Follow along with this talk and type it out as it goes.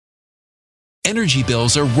energy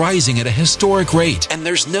bills are rising at a historic rate, and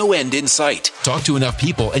there's no end in sight. Talk to enough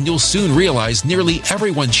people and you'll soon realize nearly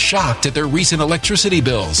everyone's shocked at their recent electricity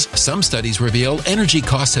bills. Some studies reveal energy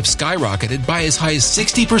costs have skyrocketed by as high as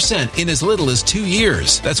 60% in as little as 2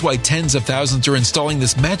 years. That's why tens of thousands are installing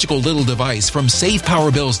this magical little device from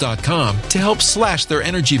SavePowerBills.com to help slash their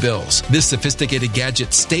energy bills. This sophisticated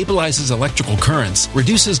gadget stabilizes electrical currents,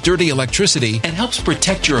 reduces dirty electricity, and helps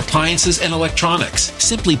protect your appliances and electronics.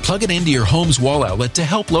 Simply plug it into your home's wall outlet to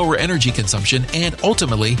help lower energy consumption and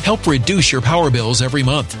ultimately help reduce your power bills every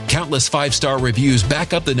month. Countless 5-star reviews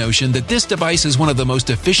back up the notion that this device is one of the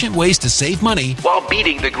most efficient ways to save money while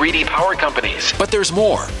beating the greedy power companies. But there's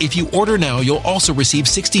more. If you order now, you'll also receive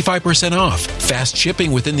 65% off, fast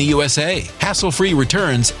shipping within the USA, hassle-free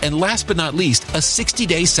returns, and last but not least, a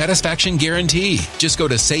 60-day satisfaction guarantee. Just go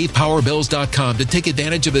to SavePowerBills.com to take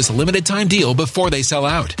advantage of this limited time deal before they sell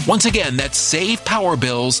out. Once again, that's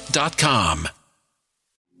SavePowerBills.com.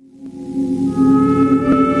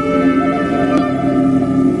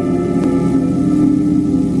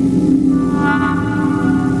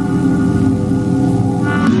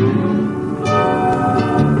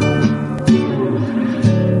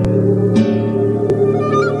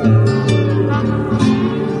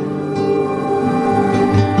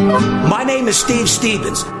 My name is Steve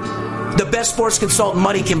Stevens, the best sports consultant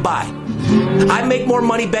money can buy. I make more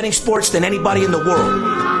money betting sports than anybody in the world.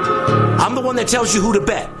 I'm the one that tells you who to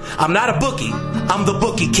bet. I'm not a bookie. I'm the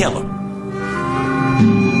bookie killer.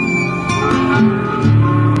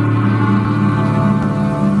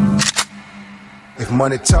 If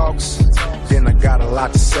money talks, then I got a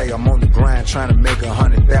lot to say. I'm on the grind trying to make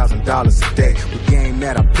 $100,000 a day. With game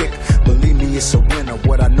that I pick, believe me, it's a winner.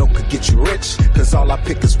 What I know could get you rich, cause all I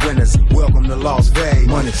pick is winners. Welcome to Las Vegas.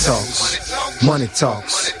 Money talks, money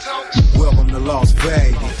talks. Welcome to Las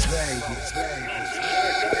Vegas.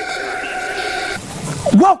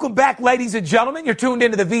 Welcome back, ladies and gentlemen. You're tuned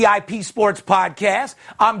into the VIP Sports Podcast.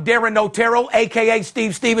 I'm Darren Otero, a.k.a.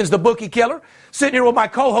 Steve Stevens, the bookie killer. Sitting here with my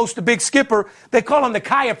co-host, the Big Skipper. They call him the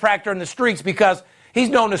chiropractor in the streets because he's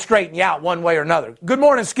known to straighten you out one way or another. Good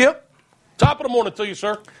morning, Skip. Top of the morning to you,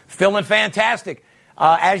 sir. Feeling fantastic.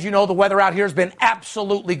 As you know, the weather out here has been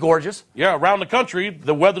absolutely gorgeous. Yeah, around the country,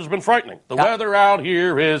 the weather's been frightening. The weather out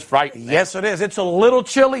here is frightening. Yes, it is. It's a little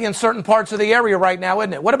chilly in certain parts of the area right now,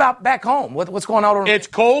 isn't it? What about back home? What's going on? It's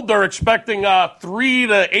cold. They're expecting 3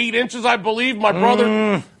 to 8 inches, I believe. My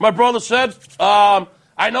brother said.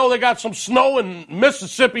 I know they got some snow in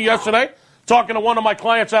Mississippi yesterday. Talking to one of my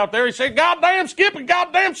clients out there, he said, "Goddamn, Skip, it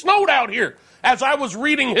goddamn snowed out here." As I was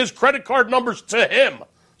reading his credit card numbers to him,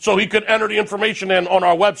 so he could enter the information in on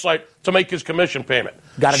our website to make his commission payment.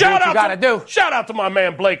 Gotta do what you gotta do. Shout out to my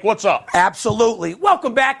man Blake. What's up? Absolutely.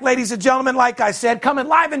 Welcome back, ladies and gentlemen. Like I said, coming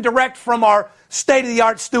live and direct from our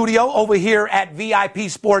state-of-the-art studio over here at VIP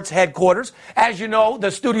Sports headquarters. As you know,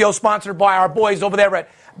 the studio sponsored by our boys over there at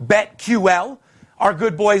BetQL. Our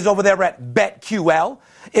good boys over there at BetQL.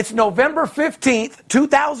 It's November 15th,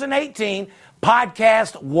 2018.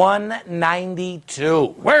 Podcast 192.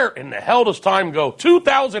 Where in the hell does time go?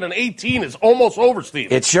 2018 is almost over,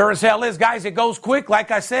 Steve. It sure as hell is, guys. It goes quick.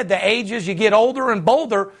 Like I said, the ages, you get older and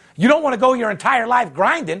bolder. You don't want to go your entire life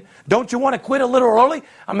grinding. Don't you want to quit a little early?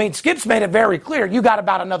 I mean, Skip's made it very clear. You got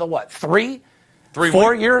about another, what, 4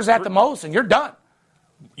 years at the most, and you're done.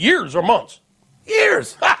 Years or months?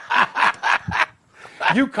 Years.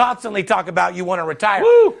 You constantly talk about you want to retire.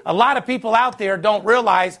 Woo. A lot of people out there don't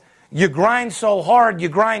realize you grind so hard, you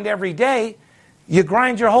grind every day, you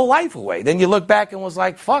grind your whole life away. Then you look back and was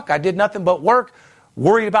like, fuck, I did nothing but work,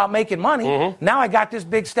 worried about making money. Mm-hmm. Now I got this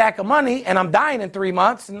big stack of money, and I'm dying in 3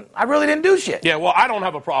 months, and I really didn't do shit. Yeah, well, I don't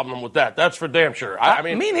have a problem with that. That's for damn sure. I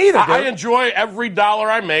mean, me neither, dude. I enjoy every dollar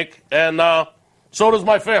I make, and so does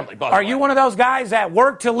my family. Are you one of those guys that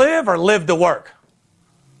work to live or live to work?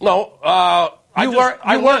 No, I work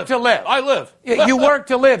to live. I live. You work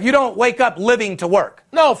to live. You don't wake up living to work.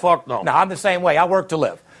 No, fuck no. No, I'm the same way. I work to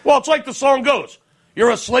live. Well, it's like the song goes.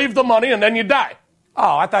 You're a slave to money, and then you die.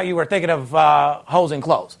 Oh, I thought you were thinking of hoes and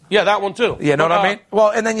clothes. Yeah, that one too. You know what I mean? Well,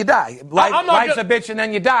 and then you die. Life's a bitch and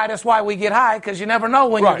then you die. That's why we get high, because you never know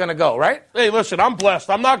when you're going to go, right? Hey, listen, I'm blessed.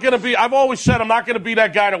 I'm not going to be, I've always said I'm not going to be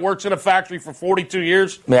that guy that works in a factory for 42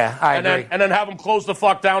 years. Yeah, I agree. And then have them close the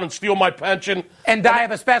fuck down and steal my pension. And die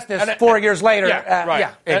of asbestos 4 years later. Yeah,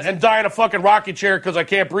 right. And die in a fucking rocket chair because I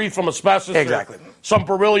can't breathe from asbestos. Exactly. Some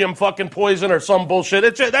beryllium fucking poison or some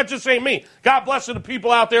bullshit. That just ain't me. God bless the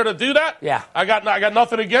people out there to do that. Yeah. I got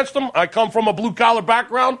nothing against them. I come from a blue-collar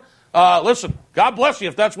background. Listen, God bless you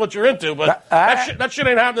if that's what you're into, but that shit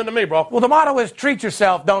ain't happening to me, bro. Well, the motto is treat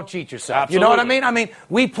yourself, don't cheat yourself. Absolutely. You know what I mean? I mean,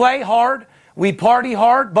 we play hard. We party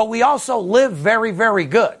hard, but we also live very, very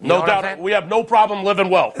good. You No doubt. We have no problem living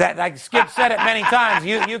well. Like Skip said it many times.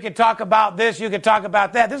 You can talk about this, you can talk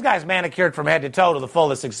about that. This guy's manicured from head to toe to the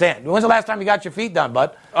fullest extent. When's the last time you got your feet done,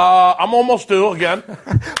 bud? I'm almost due again.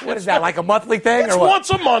 What is that, like a monthly thing? It's or what? once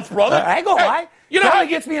a month, brother. I ain't gonna lie. You know Kelly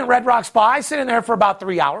gets me in Red Rock Spa. I sit in there for about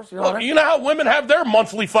 3 hours. You know what I mean? You know how women have their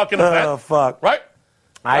monthly fucking event? Oh, fuck. Right?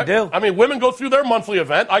 I do. I mean, women go through their monthly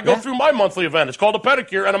event. I go through my monthly event. It's called a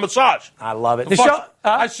pedicure and a massage. I love it.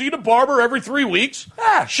 I see the barber every 3 weeks.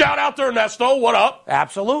 Yeah. Shout out to Ernesto. What up?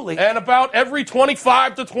 Absolutely. And about every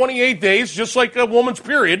 25 to 28 days, just like a woman's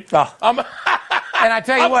period, And I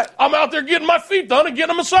tell you what. I'm out there getting my feet done and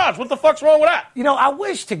getting a massage. What the fuck's wrong with that? You know, I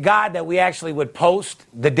wish to God that we actually would post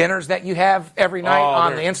the dinners that you have every night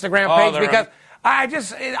on the Instagram page because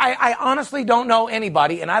I honestly don't know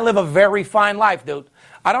anybody, and I live a very fine life, dude.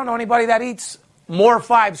 I don't know anybody that eats more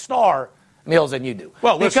 5-star meals than you do.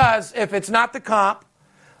 Well, because if it's not the comp,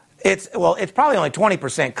 it's probably only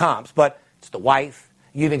 20% comps, but it's the wife.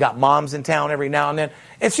 You even got moms in town every now and then.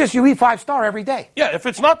 It's just you eat 5-star every day. Yeah, if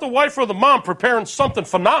it's not the wife or the mom preparing something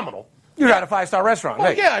phenomenal. You're at a 5-star restaurant. Well,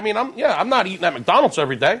 right? yeah, I mean, I'm not eating at McDonald's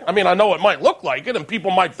every day. I mean, I know it might look like it, and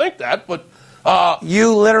people might think that, but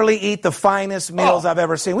you literally eat the finest meals I've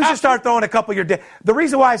ever seen. We should start throwing a couple of your The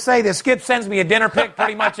reason why I say this, Skip sends me a dinner pic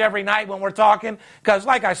pretty much every night when we're talking, because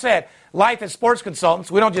like I said, life as sports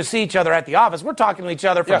consultants, we don't just see each other at the office. We're talking to each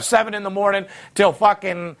other from 7 in the morning till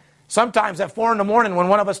fucking sometimes at 4 in the morning when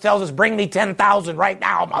one of us tells us, bring me 10,000 right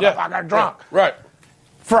now, motherfucker, drunk. Yeah, right.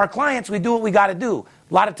 For our clients, we do what we got to do.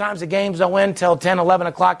 A lot of times the games don't end till 10, 11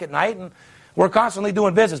 o'clock at night, and we're constantly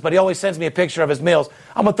doing business, but he always sends me a picture of his meals.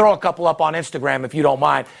 I'm going to throw a couple up on Instagram if you don't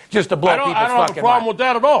mind, just to blow people's fucking mind. I don't have a problem with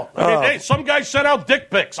that at all. I mean, hey, some guys sent out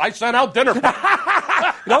dick pics. I sent out dinner pics.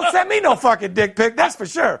 Don't send me no fucking dick pic, that's for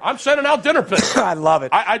sure. I'm sending out dinner pics. I love it.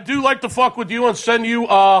 I do like to fuck with you and send you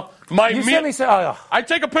my meal. Send me I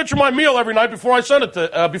take a picture of my meal every night before I send it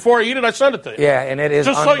to before I eat it, I send it to you. Yeah, and it is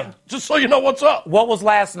just so you know what's up. What was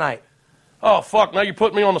last night? Oh, fuck, now you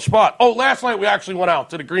put me on the spot. Oh, last night we actually went out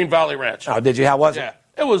to the Green Valley Ranch. Oh, did you? How was it? Yeah,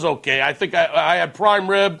 it was okay. I think I had prime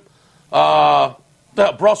rib, the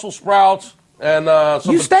Brussels sprouts, and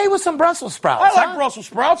you stay with some Brussels sprouts. I like Brussels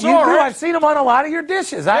sprouts. You do. Right. I've seen them on a lot of your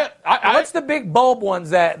dishes. What's the big bulb ones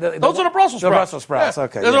that? Those are the Brussels sprouts. The Brussels sprouts. Yeah.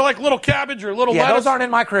 Okay. They're like little cabbage or little lettuce. Those aren't in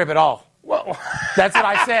my crib at all. Well, that's what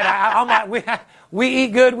I said. I'm like, we eat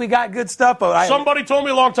good. We got good stuff. But somebody told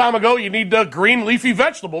me a long time ago you need green leafy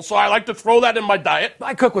vegetables, so I like to throw that in my diet.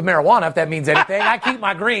 I cook with marijuana, if that means anything. I keep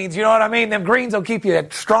my greens. You know what I mean? Them greens will keep you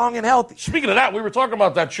strong and healthy. Speaking of that, we were talking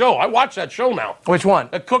about that show. I watch that show now. Which one?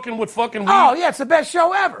 Cooking with fucking weed. Oh, yeah, it's the best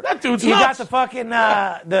show ever. That dude's you nuts. got the fucking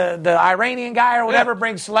the Iranian guy or whatever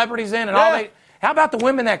brings celebrities in and all that. How about the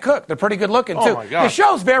women that cook? They're pretty good looking, too. Oh, my God. The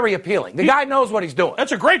show's very appealing. The guy knows what he's doing.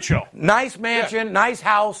 That's a great show. Nice mansion, nice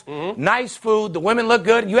house, nice food. The women look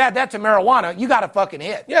good. You add that to marijuana, you got a fucking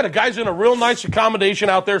hit. Yeah, the guy's in a real nice accommodation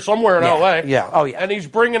out there somewhere in L.A. Yeah, oh, yeah. And he's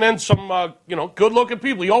bringing in some, good-looking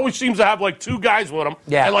people. He always seems to have, 2 guys with him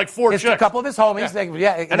and, 4 chicks. A couple of his homies.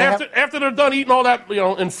 Yeah. And after they're done eating all that,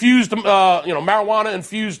 infused,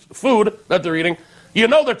 marijuana-infused food that they're eating,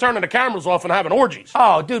 they're turning the cameras off and having orgies.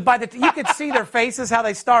 Oh, dude, you could see their faces, how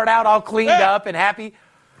they start out all cleaned up and happy.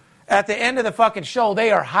 At the end of the fucking show,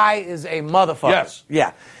 they are high as a motherfucker. Yes.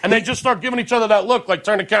 Yeah. And they just start giving each other that look, like,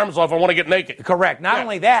 turn the cameras off, I want to get naked. Correct. Not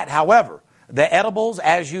only that, however, the edibles,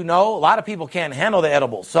 as you know, a lot of people can't handle the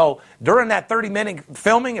edibles. So during that 30-minute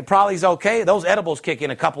filming, it probably is okay. Those edibles kick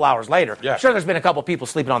in a couple hours later. Yeah. I'm sure there's been a couple people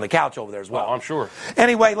sleeping on the couch over there as well. I'm sure.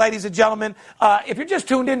 Anyway, ladies and gentlemen, if you're just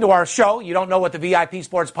tuned into our show, you don't know what the VIP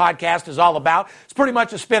Sports Podcast is all about. It's pretty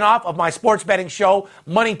much a spinoff of my sports betting show,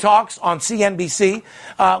 Money Talks, on CNBC.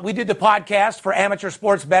 We did the podcast for amateur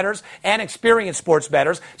sports bettors and experienced sports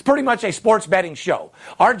bettors. It's pretty much a sports betting show.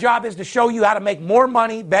 Our job is to show you how to make more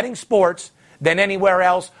money betting sports than anywhere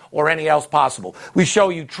else or any else possible. We show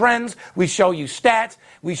you trends, we show you stats,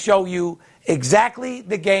 we show you exactly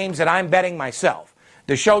the games that I'm betting myself.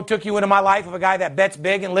 The show took you into my life of a guy that bets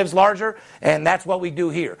big and lives larger, and that's what we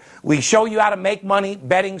do here. We show you how to make money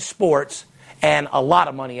betting sports, and a lot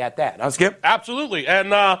of money at that. Huh, Skip? Absolutely.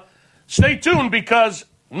 And stay tuned because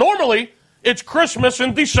normally it's Christmas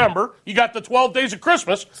in December. You got the 12 days of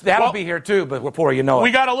Christmas. That'll be here too, but before you know it. We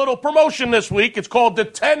got a little promotion this week. It's called the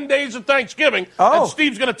 10 Days of Thanksgiving. Oh. And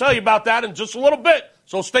Steve's going to tell you about that in just a little bit.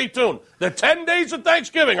 So stay tuned. The 10 Days of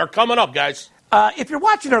Thanksgiving are coming up, guys. If you're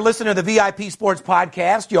watching or listening to the VIP Sports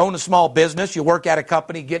Podcast, you own a small business, you work at a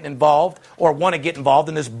company getting involved or want to get involved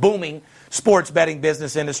in this booming sports betting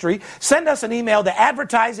business industry, send us an email to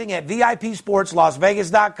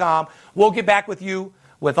advertising@VIPSportsLasVegas.com. We'll get back with you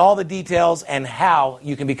with all the details and how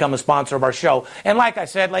you can become a sponsor of our show. And like I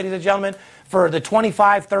said, ladies and gentlemen, for the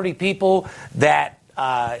 25, 30 people that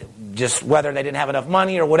just whether they didn't have enough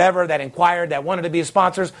money or whatever, that inquired, that wanted to be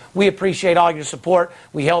sponsors, we appreciate all your support.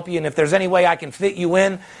 We help you, and if there's any way I can fit you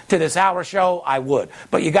in to this hour show, I would.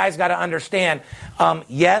 But you guys got to understand,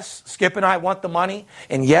 yes, Skip and I want the money,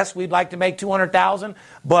 and yes, we'd like to make $200,000,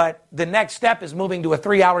 but the next step is moving to a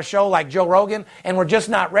 3-hour show like Joe Rogan, and we're just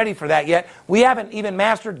not ready for that yet. We haven't even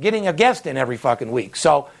mastered getting a guest in every fucking week.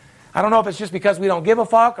 So I don't know if it's just because we don't give a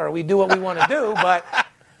fuck or we do what we want to do, but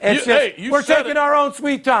we're taking our own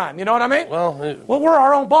sweet time. You know what I mean? Well, we're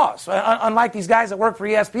our own boss. Unlike these guys that work for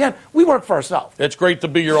ESPN, we work for ourselves. It's great to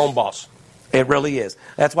be your own boss. It really is.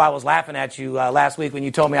 That's why I was laughing at you last week when you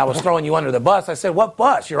told me I was throwing you under the bus. I said, what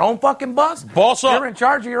bus? Your own fucking bus? Boss up. You're in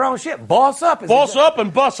charge of your own shit. Boss up. Boss up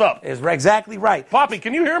and bus up. Is exactly right. Poppy,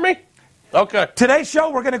 can you hear me? Okay. Today's show,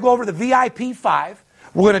 we're going to go over the VIP 5.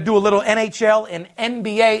 We're going to do a little NHL and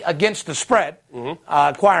NBA against the spread.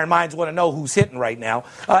 Inquiring minds want to know who's hitting right now.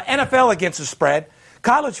 NFL against the spread.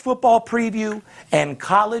 College football preview and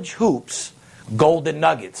college hoops golden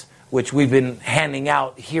nuggets, which we've been handing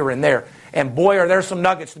out here and there. And boy, are there some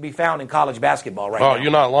nuggets to be found in college basketball right now. Oh,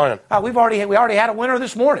 you're not lying. We already had a winner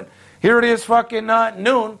this morning. Here it is fucking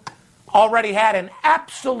noon. Already had an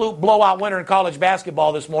absolute blowout winner in college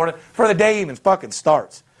basketball this morning before the day even fucking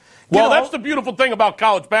starts. Well, that's the beautiful thing about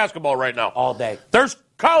college basketball right now. All day. There's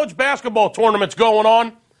college basketball tournaments going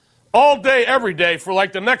on all day, every day for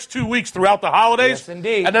like the next 2 weeks throughout the holidays. Yes,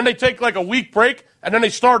 indeed. And then they take like a week break, and then they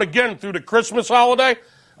start again through the Christmas holiday.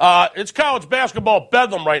 It's college basketball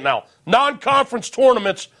bedlam right now. Non-conference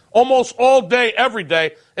tournaments almost all day, every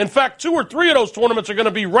day. In fact, 2 or 3 of those tournaments are going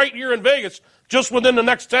to be right here in Vegas just within the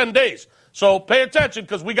next 10 days. So pay attention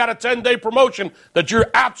because we got a 10-day promotion that you're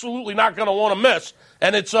absolutely not going to want to miss.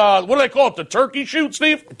 And it's, what do they call it, the turkey shoot,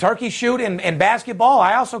 Steve? Turkey shoot in basketball.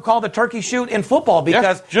 I also call the turkey shoot in football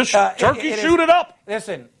because... Yeah, just turkey shoot it up.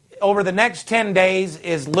 Listen, over the next 10 days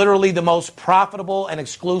is literally the most profitable and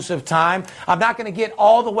exclusive time. I'm not going to get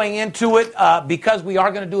all the way into it because we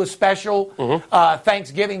are going to do a special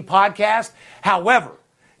Thanksgiving podcast. However,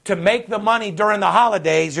 to make the money during the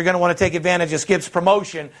holidays, you're going to want to take advantage of Skip's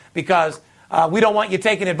promotion because we don't want you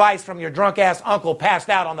taking advice from your drunk-ass uncle passed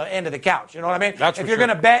out on the end of the couch. You know what I mean? If you're going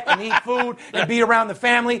to bet and eat food and be around the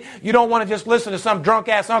family, you don't want to just listen to some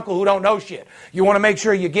drunk-ass uncle who don't know shit. You want to make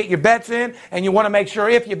sure you get your bets in, and you want to make sure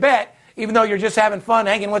if you bet, even though you're just having fun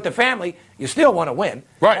hanging with the family, you still want to win.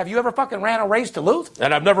 Right. Have you ever fucking ran a race to lose?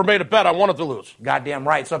 And I've never made a bet I wanted to lose. Goddamn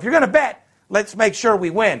right. So if you're going to bet, let's make sure we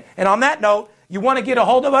win. And on that note, you want to get a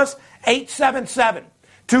hold of us?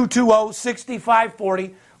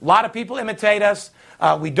 877-220-6540. A lot of people imitate us.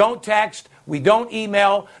 We don't text. We don't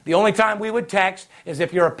email. The only time we would text is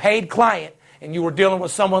if you're a paid client and you were dealing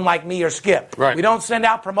with someone like me or Skip. Right. We don't send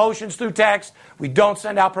out promotions through text. We don't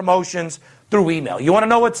send out promotions through email. You want to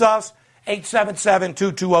know it's us?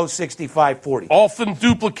 877-220-6540. Often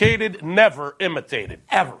duplicated, never imitated.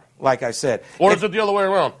 Ever, like I said. Or is it the other way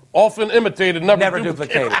around? Often imitated, never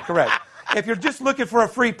duplicated. Correct. If you're just looking for a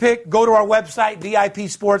free pick, go to our website,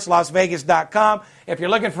 VIPSportsLasVegas.com. If you're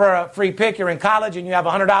looking for a free pick, you're in college and you have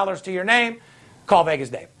 $100 to your name, call Vegas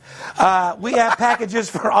Dave. We have packages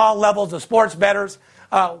for all levels of sports bettors.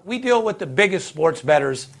 We deal with the biggest sports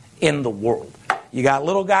bettors in the world. You got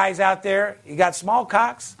little guys out there. You got small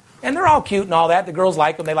cocks. And they're all cute and all that. The girls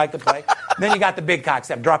like them. They like to play. Then you got the big cocks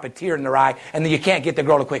that drop a tear in their eye, and then you can't get the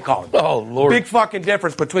girl to quit calling. Oh, Lord. Big fucking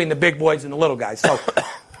difference between the big boys and the little guys. So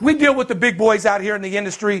we deal with the big boys out here in the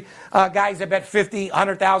industry, guys that bet $50,000,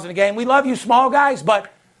 $100,000 a game. We love you small guys,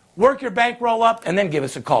 but work your bankroll up and then give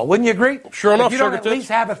us a call. Wouldn't you agree? Sure enough, if you don't at least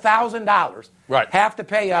have $1,000, right, have to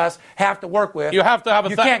pay us, have to work with, you have to have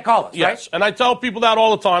you can't call us, yes. Right? And I tell people that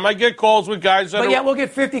all the time. I get calls with guys that But we'll get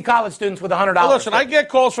 50 college students with $100. Well, listen, I get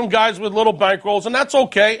calls from guys with little bankrolls, and that's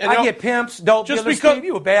okay. And, I get pimps, dope dealers. Steve,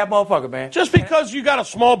 you a bad motherfucker, man. Just because you got a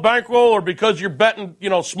small bankroll or because you're betting,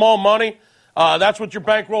 small money, that's what your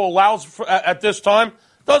bankroll allows at this time,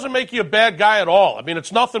 doesn't make you a bad guy at all. I mean,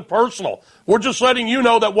 it's nothing personal. We're just letting you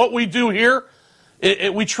know that what we do here,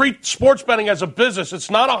 we treat sports betting as a business.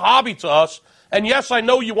 It's not a hobby to us. And yes, I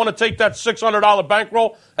know you want to take that $600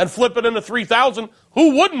 bankroll and flip it into $3,000.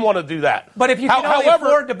 Who wouldn't want to do that? But if you can only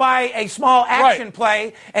afford to buy a small action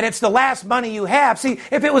play and it's the last money you have, see,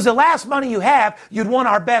 if it was the last money you have, you'd want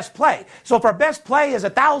our best play. So if our best play is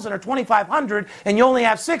 $1,000 or $2,500 and you only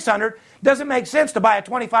have $600, doesn't make sense to buy a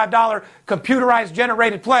 $25 computerized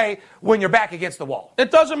generated play when you're back against the wall.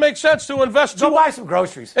 It doesn't make sense to invest. Go buy some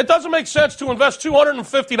groceries. It doesn't make sense to invest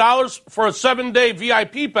 $250 for a 7-day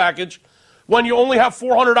VIP package when you only have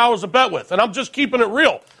 $400 to bet with. And I'm just keeping it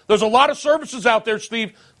real. There's a lot of services out there,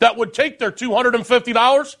 Steve, that would take their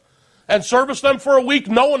 $250 and service them for a week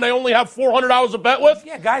knowing they only have $400 to bet with.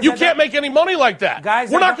 Yeah, guys, you can't make any money like that.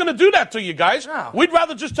 Guys, we're not going to do that to you guys. No. We'd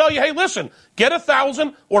rather just tell you, hey, listen, get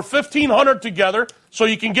 1,000 or 1,500 together so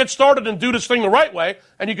you can get started and do this thing the right way,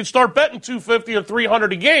 and you can start betting $250 or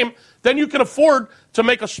 $300 a game. Then you can afford to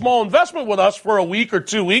make a small investment with us for a week or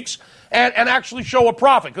 2 weeks and actually show a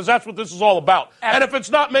profit, because that's what this is all about. And if it's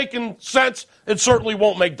not making sense, it certainly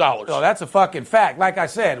won't make dollars. Oh, that's a fucking fact. Like I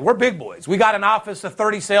said, we're big boys. We got an office of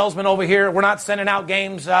 30 salesmen over here. We're not sending out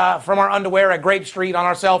games from our underwear at Grape Street on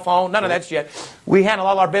our cell phone. None of that shit. We handle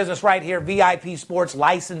all our business right here. VIP Sports,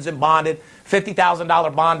 licensed and bonded.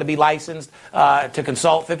 $50,000 bond to be licensed, to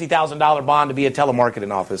consult. $50,000 bond to be a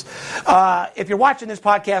telemarketing office. If you're watching this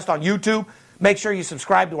podcast on YouTube, make sure you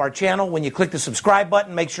subscribe to our channel. When you click the subscribe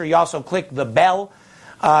button, make sure you also click the bell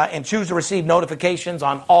and choose to receive notifications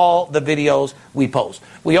on all the videos we post.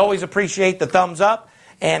 We always appreciate the thumbs up,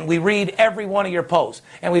 and we read every one of your posts.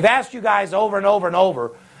 And we've asked you guys over and over and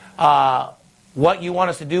over what you want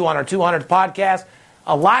us to do on our 200th podcast.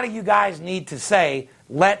 A lot of you guys need to say,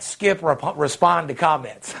 let Skip respond to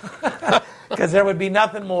comments. Because there would be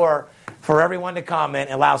nothing more for everyone to comment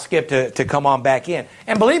and allow Skip to come on back in.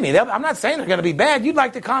 And believe me, I'm not saying they're going to be bad. You'd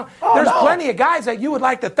like to comment. There's plenty of guys that you would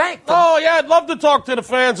like to thank them. Oh, yeah, I'd love to talk to the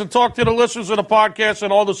fans and talk to the listeners of the podcast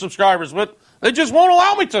and all the subscribers, but they just won't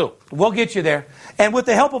allow me to. We'll get you there. And with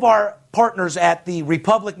the help of our partners at the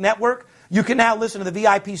Republic Network, you can now listen to the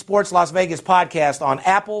VIP Sports Las Vegas podcast on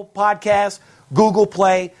Apple Podcasts, Google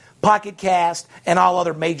Play, Pocket Cast, and all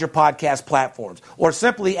other major podcast platforms. Or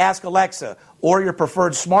simply ask Alexa or your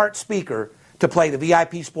preferred smart speaker to play the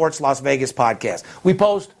VIP Sports Las Vegas podcast. We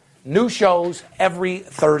post new shows every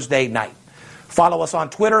Thursday night. Follow us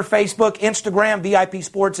on Twitter, Facebook, Instagram, VIP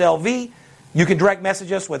Sports LV. You can direct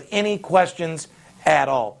message us with any questions at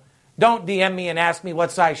all. Don't DM me and ask me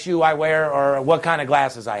what size shoe I wear or what kind of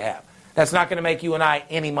glasses I have. That's not going to make you and I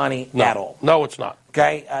any money at all. No, it's not.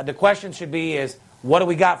 Okay? The question should be is, what do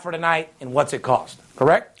we got for tonight and what's it cost?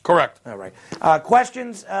 Correct? Correct. All right.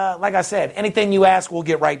 Questions, like I said, anything you ask, we'll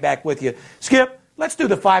get right back with you. Skip, let's do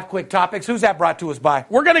the 5 quick topics. Who's that brought to us by?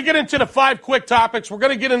 We're going to get into the 5 quick topics. We're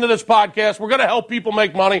going to get into this podcast. We're going to help people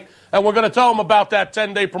make money, and we're going to tell them about that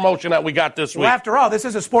 10-day promotion that we got this week. Well, after all, this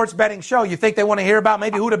is a sports betting show. You think they want to hear about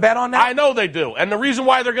maybe who to bet on now? I know they do. And the reason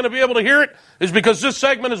why they're going to be able to hear it is because this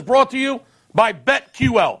segment is brought to you by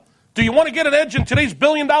BetQL. Do you want to get an edge in today's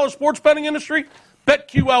billion-dollar sports betting industry?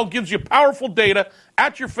 BetQL gives you powerful data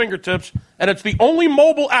at your fingertips, and it's the only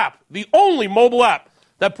mobile app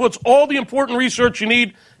that puts all the important research you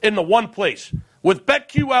need into one place. With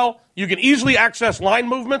BetQL, you can easily access line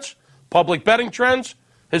movements, public betting trends,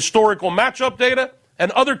 historical matchup data,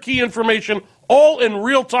 and other key information all in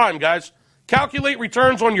real time, guys. Calculate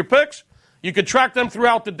returns on your picks. You can track them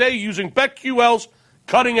throughout the day using BetQL's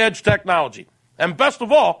cutting-edge technology. And best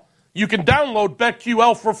of all, you can download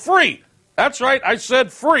BetQL for free. That's right, I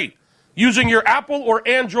said free, using your Apple or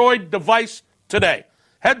Android device today.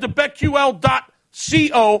 Head to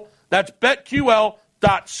BetQL.co, that's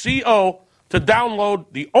BetQL.co, to download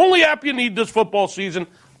the only app you need this football season,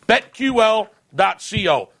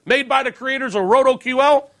 BetQL.co. Made by the creators of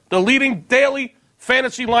RotoQL, the leading daily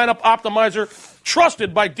fantasy lineup optimizer,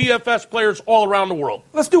 trusted by DFS players all around the world.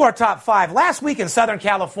 Let's do our top 5. Last week in Southern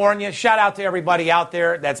California, shout out to everybody out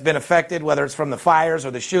there that's been affected, whether it's from the fires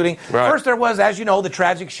or the shooting. Right. First there was, as you know, the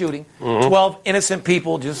tragic shooting. 12 innocent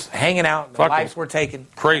people just hanging out. Their lives were taken.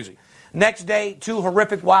 Crazy. Next day, 2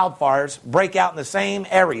 horrific wildfires break out in the same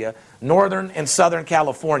area, Northern and Southern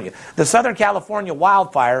California. The Southern California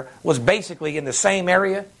wildfire was basically in the same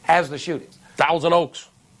area as the shootings. Thousand Oaks.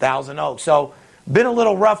 So, been a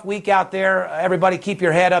little rough week out there. Everybody keep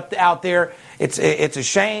your head up out there. It's a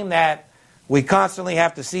shame that we constantly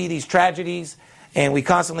have to see these tragedies, and we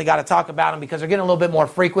constantly got to talk about them because they're getting a little bit more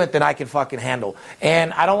frequent than I can fucking handle.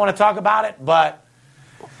 And I don't want to talk about it, but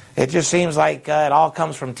it just seems like it all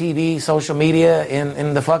comes from TV, social media,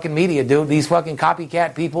 and the fucking media, dude. These fucking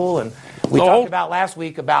copycat people. And we talked about last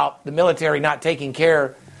week about the military not taking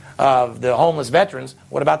care of the homeless veterans.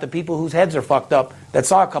 What about the people whose heads are fucked up that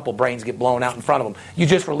saw a couple brains get blown out in front of them? You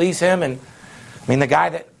just release him, and I mean, the guy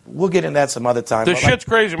that, we'll get into that some other time. This shit's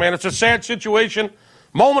crazy, man. It's a sad situation.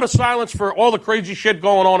 Moment of silence for all the crazy shit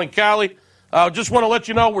going on in Cali. Just want to let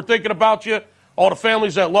you know we're thinking about you. All the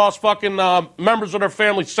families that lost fucking members of their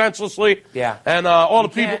family senselessly. Yeah. And all the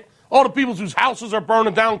all the people whose houses are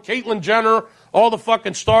burning down, Caitlyn Jenner, all the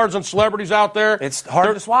fucking stars and celebrities out there. It's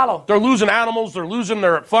hard to swallow. They're losing animals. They're losing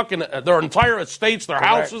their entire estates, their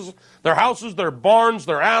houses, their barns,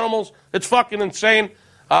 their animals. It's fucking insane.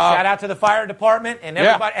 Shout out to the fire department and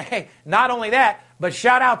everybody. Yeah. Hey, not only that, but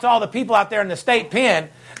shout out to all the people out there in the state pen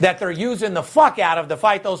that they're using the fuck out of to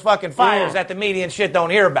fight those fucking fires that the media and shit don't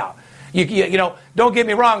hear about. You know, don't get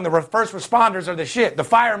me wrong, the first responders are the shit. The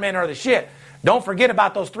firemen are the shit. Don't forget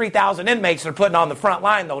about those 3,000 inmates they're putting on the front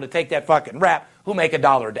line, though, to take that fucking rap, who make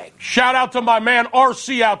 $1 a day. Shout out to my man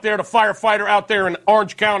RC out there, the firefighter out there in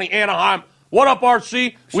Orange County, Anaheim. What up,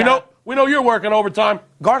 RC? We know you're working overtime.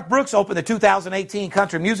 Garth Brooks opened the 2018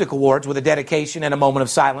 Country Music Awards with a dedication and a moment of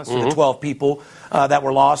silence to the 12 people that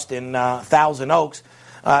were lost in Thousand Oaks.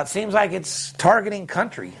 It seems like it's targeting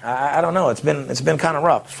country. I don't know. It's been kind of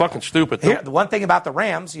rough. It's fucking stupid. Here, the one thing about the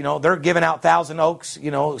Rams, you know, they're giving out Thousand Oaks,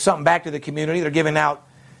 you know, something back to the community. They're giving out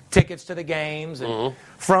tickets to the games and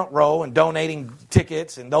front row and donating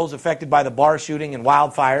tickets, and those affected by the bar shooting and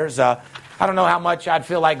wildfires. I don't know how much I'd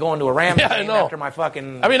feel like going to a Rams game after my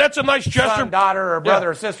fucking that's a nice gesture. Son, daughter, or brother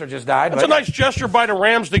or sister just died. It's a nice gesture by the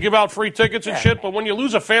Rams to give out free tickets and shit, but when you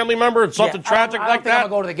lose a family member and something tragic like that, I'm going to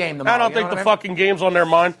go to the game tomorrow. I don't think the fucking game's on their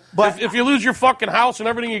mind. But if you lose your fucking house and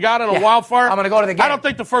everything you got in a wildfire, I'm going to go to the game. I don't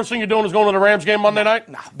think the first thing you're doing is going to the Rams game Monday night.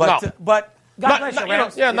 No. But God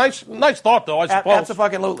bless you, Rams. Nice thought, though, I suppose.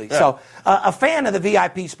 Absolutely. Yeah. So, a fan of the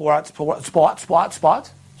VIP spots on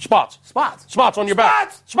your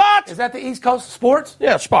back. Spots. Is that the East Coast sports?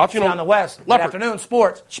 Yeah, spots. On the West. Good afternoon,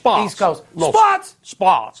 sports. Spots. East Coast. No, spots.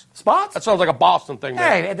 Spots. That sounds like a Boston thing.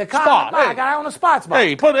 Hey, the spot. I got on a spots bar.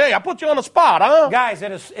 Hey, I put you on a spot, huh? Guys,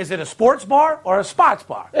 is it a sports bar or a spots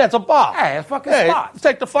bar? Yeah, it's a bar. Hey, it's fucking spots.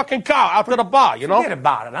 Take the fucking car out to the bar, you know? Forget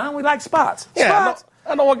about it, huh? We like spots. Yeah, spots.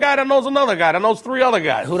 I know a guy that knows another guy that knows 3 other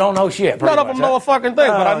guys. Who don't know shit. None of them know a fucking thing,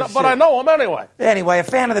 but I know them anyway. Anyway, a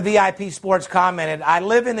fan of the VIP Sports commented, I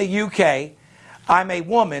live in the UK. I'm a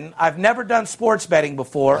woman. I've never done sports betting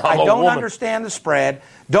before. I don't understand the spread.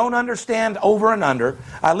 Don't understand over and under.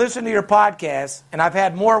 I listen to your podcast, and I've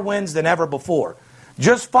had more wins than ever before.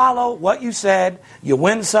 Just follow what you said. You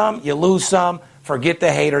win some, you lose some. Forget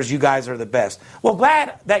the haters. You guys are the best. Well,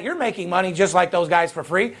 glad that you're making money just like those guys for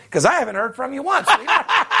free, because I haven't heard from you once.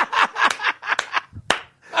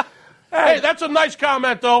 Hey, that's a nice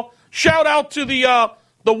comment, though. Shout out to the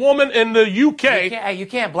woman in the UK. You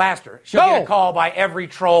can't blast her. She'll get a call by every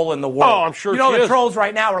troll in the world. Oh, I'm sure the trolls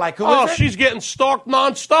right now are like, who is it? She's getting stalked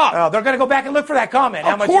nonstop. Oh, they're going to go back and look for that comment.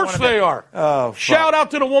 Of course they are. Oh, shout out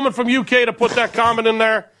to the woman from UK to put that comment in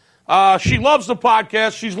there. She loves the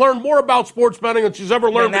podcast. She's learned more about sports betting than she's ever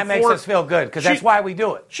learned before. And that makes us feel good, because that's why we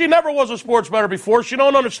do it. She never was a sports bettor before. She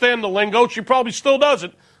don't understand the lingo. She probably still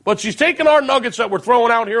doesn't. But she's taking our nuggets that we're throwing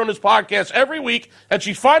out here on this podcast every week, and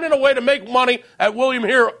she's finding a way to make money at William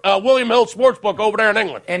Hill Sportsbook over there in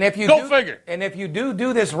England. And if you figure. And if you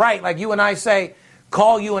do this right, like you and I say,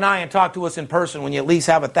 call you and I and talk to us in person when you at least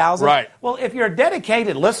have 1,000. Right. Well, if you're a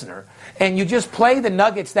dedicated listener and you just play the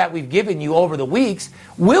nuggets that we've given you over the weeks,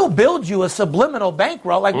 we'll build you a subliminal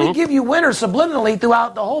bankroll. Like we give you winners subliminally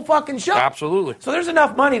throughout the whole fucking show. Absolutely. So there's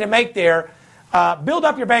enough money to make there. Build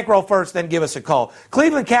up your bankroll first, then give us a call.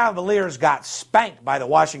 Cleveland Cavaliers got spanked by the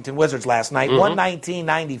Washington Wizards last night,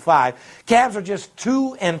 119-95. Cavs are just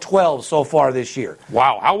 2-12 so far this year.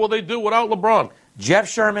 Wow. How will they do without LeBron? Jeff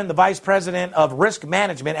Sherman, the vice president of risk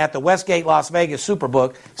management at the Westgate Las Vegas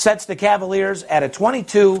Superbook, sets the Cavaliers at a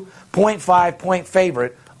 22.5-point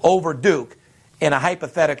favorite over Duke in a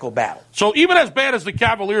hypothetical battle. So even as bad as the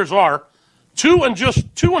Cavaliers are,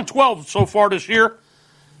 2-12 so far this year,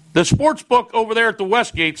 the sports book over there at the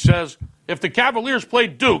Westgate says if the Cavaliers play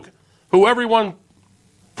Duke, who everyone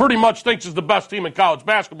pretty much thinks is the best team in college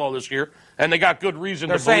basketball this year, and they got good reason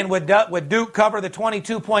to believe. They're saying would Duke cover the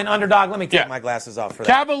 22-point underdog? Let me take my glasses off for that.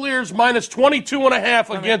 Cavaliers minus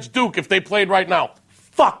 22.5 against Duke if they played right now.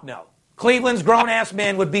 Fuck no. Cleveland's grown-ass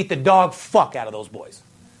men would beat the dog fuck out of those boys.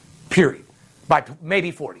 Period. By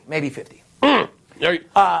maybe 40, maybe 50.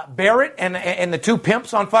 Barrett and the two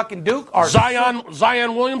pimps on fucking Duke are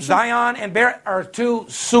Zion Williamson. Zion and Barrett are two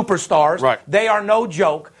superstars. Right. They are no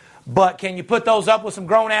joke. But can you put those up with some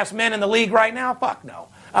grown-ass men in the league right now? Fuck no.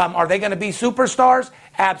 Are they going to be superstars?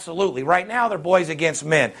 Absolutely. Right now, they're boys against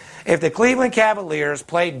men. If the Cleveland Cavaliers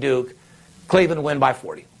played Duke, Cleveland win by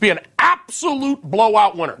 40. Be an absolute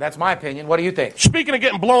blowout winner. That's my opinion. What do you think? Speaking of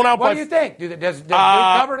getting blown out what do you think? Does Duke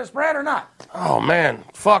cover the spread or not? Oh, man.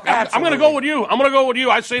 Fuck. I'm going to go with you.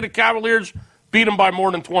 I say the Cavaliers beat them by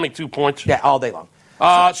more than 22 points. Yeah, all day long.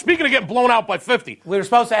 Speaking of getting blown out by 50. We were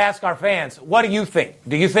supposed to ask our fans, what do you think?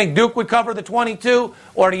 Do you think Duke would cover the 22,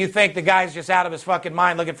 or do you think the guy's just out of his fucking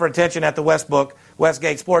mind looking for attention at the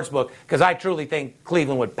Westgate Sportsbook? Because I truly think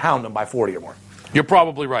Cleveland would pound them by 40 or more. You're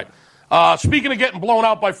probably right. Speaking of getting blown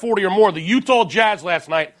out by 40 or more, the Utah Jazz last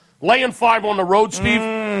night, laying 5 on the road, Steve,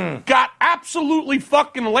 got absolutely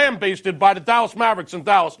fucking lambasted by the Dallas Mavericks in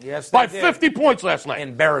Dallas by 50 points last night.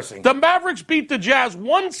 Embarrassing. The Mavericks beat the Jazz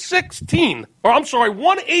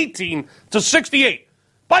 118 to 68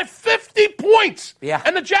 by 50 points. Yeah.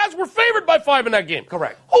 And the Jazz were favored by 5 in that game.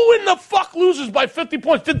 Correct. Who in the fuck loses by 50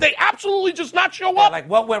 points? Did they absolutely just not show up? Like,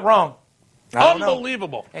 what went wrong? I don't know.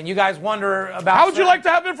 Unbelievable. And you guys wonder about... How would you like to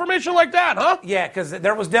have information like that, huh? Yeah, because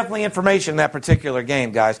there was definitely information in that particular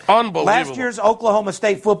game, guys. Unbelievable. Last year's Oklahoma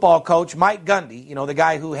State football coach, Mike Gundy, you know, the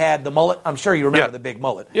guy who had the mullet, I'm sure you remember the big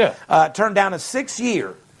mullet, turned down a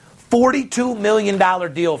 6-year, $42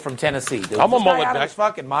 million deal from Tennessee. Dude. I'm a mullet out guy. of his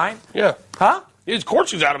fucking mind? Yeah. Huh? Of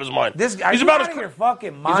course he's out of his mind. This guy, he's out of your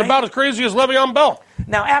fucking mind? He's about as crazy as Le'Veon Bell.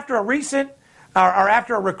 Now, after a recruit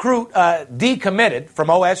decommitted from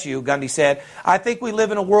OSU, Gundy said, I think we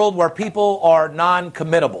live in a world where people are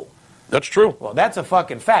non-committable. That's true. Well, that's a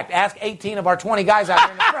fucking fact. Ask 18 of our 20 guys out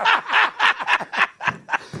here in the press.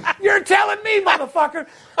 You're telling me, motherfucker,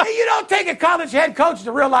 hey, you don't take a college head coach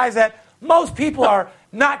to realize that most people are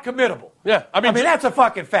not committable. Yeah, I mean that's a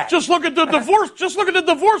fucking fact. Just look at the divorce. Just look at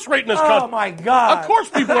the divorce rate in this country. Oh my God! Of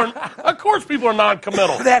course people are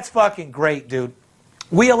non-committal. That's fucking great, dude.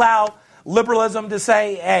 We allow liberalism to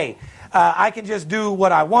say, hey, I can just do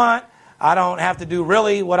what I want. I don't have to do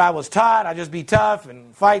really what I was taught. I just be tough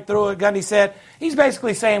and fight through it. Gundy said he's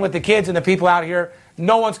basically saying with the kids and the people out here,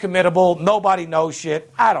 no one's committable. Nobody knows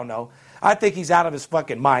shit. I don't know. I think he's out of his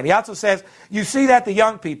fucking mind. He also says you see that the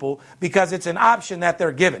young people because it's an option that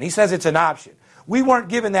they're given. He says it's an option. We weren't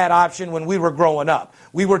given that option when we were growing up.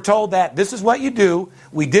 We were told that this is what you do.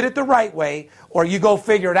 We did it the right way, or you go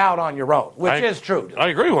figure it out on your own, which is true. I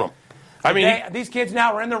agree with him. I mean, these kids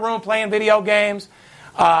now are in the room playing video games.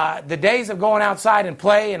 The days of going outside and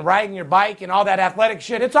play and riding your bike and all that athletic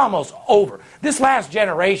shit, it's almost over. This last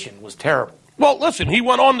generation was terrible. Well, listen, he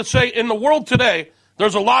went on to say, in the world today,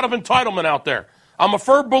 there's a lot of entitlement out there. I'm a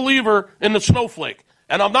firm believer in the snowflake.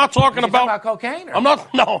 And I'm not talking about cocaine? Or? I'm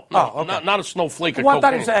not, no, okay. not a snowflake of well,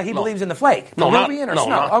 cocaine. I thought he believes in the flake. No, Peruvian or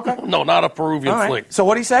snow? Okay. No, not a Peruvian flake. So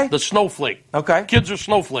what did he say? The snowflake. Okay. Kids are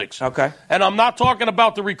snowflakes. Okay. And I'm not talking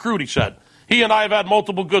about the recruit, he said. He and I have had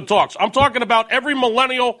multiple good talks. I'm talking about every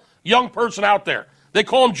millennial young person out there. They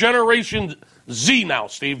call them Generation Z now,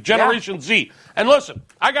 Steve. Generation Z. And listen,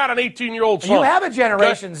 I got an 18-year-old son. You have a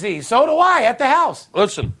Generation Z. So do I at the house.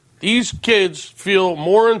 Listen, these kids feel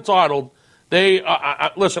more entitled. They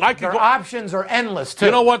listen. Their options are endless too.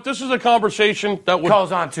 You know what? This is a conversation that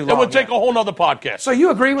goes on too long. It would take a whole nother podcast. So you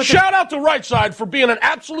agree with? Shout out to Right Side for being an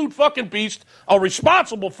absolute fucking beast, a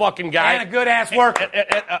responsible fucking guy, and a good ass worker,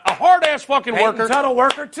 a hard ass fucking worker, total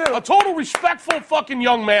worker too, a total respectful fucking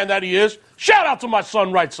young man that he is. Shout out to my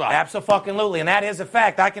son, Right Side. Absolutely, and that is a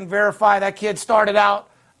fact. I can verify that kid started out.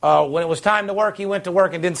 When it was time to work, he went to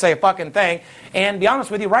work and didn't say a fucking thing. And to be honest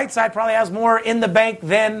with you, Right Side probably has more in the bank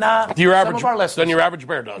than some of our listeners. Than your average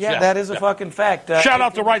bear does. Yeah, that is a fucking fact. Shout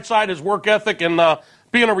out to Right Side, his work ethic, and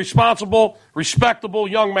being a responsible, respectable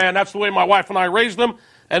young man. That's the way my wife and I raised him.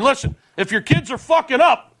 And listen, if your kids are fucking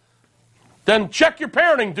up, then check your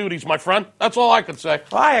parenting duties, my friend. That's all I can say.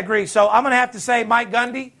 Well, I agree. So I'm going to have to say, Mike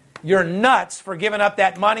Gundy, you're nuts for giving up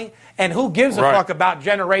that money. And who gives a fuck about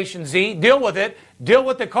Generation Z? Deal with it. Deal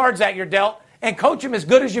with the cards that you're dealt. And coach them as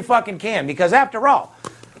good as you fucking can. Because after all,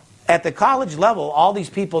 at the college level, all these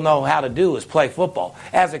people know how to do is play football.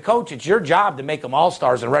 As a coach, it's your job to make them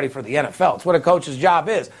all-stars and ready for the NFL. It's what a coach's job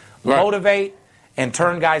is. Motivate and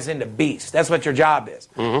turn guys into beasts. That's what your job is.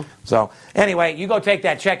 Mm-hmm. So, anyway, you go take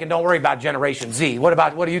that check and don't worry about Generation Z.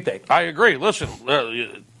 What do you think? I agree. Listen,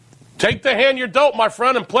 take the hand you're dealt, my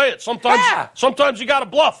friend, and play it. Sometimes you got to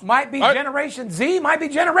bluff. Might be Generation Z, might be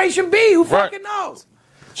Generation B. Who fucking knows?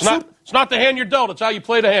 It's not the hand you're dealt. It's how you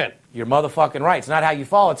play the hand. You're motherfucking right. It's not how you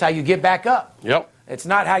fall. It's how you get back up. Yep. It's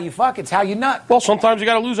not how you fuck. It's how you nut. Well, sometimes you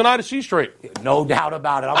got to lose an eye to see straight. No doubt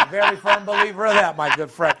about it. I'm a very firm believer of that, my good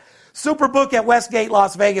friend. Superbook at Westgate,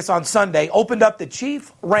 Las Vegas on Sunday opened up the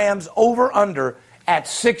Chief Rams over-under at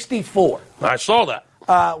 64. I saw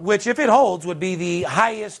that. Which, if it holds, would be the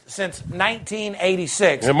highest since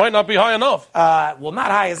 1986. It might not be high enough. Well,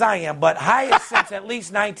 not high as I am, but highest since at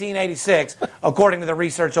least 1986, according to the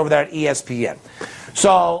research over there at ESPN.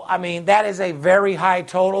 So, I mean, that is a very high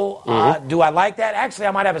total. Do I like that? Actually,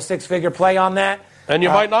 I might have a six-figure play on that. And you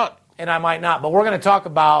might not. And I might not. But we're going to talk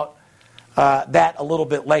about that a little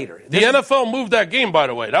bit later. The NFL moved that game, by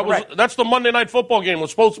the way. That's the Monday Night Football game. It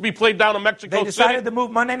was supposed to be played down in Mexico City. They decided to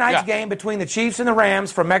move Monday night's game between the Chiefs and the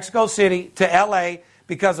Rams from Mexico City to L.A.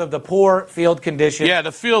 because of the poor field conditions. Yeah,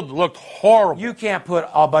 the field looked horrible. You can't put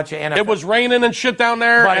a bunch of NFL. It was raining and shit down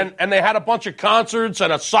there, and they had a bunch of concerts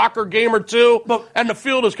and a soccer game or two, and the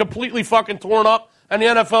field is completely fucking torn up. And the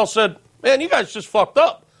NFL said, man, you guys just fucked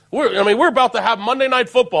up. We're about to have Monday Night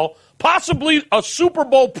Football, possibly a Super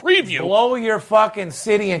Bowl preview. Blow your fucking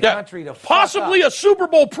city and country to fuck possibly up. a Super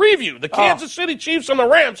Bowl preview. The Kansas City Chiefs and the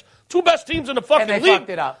Rams, two best teams in the fucking league. And they fucked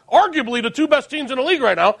it up. Arguably the two best teams in the league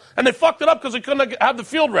right now, and they fucked it up because they couldn't have the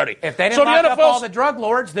field ready. If they didn't lock up all the drug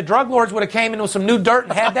lords would have came in with some new dirt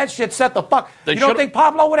and had that shit set the fuck. You don't think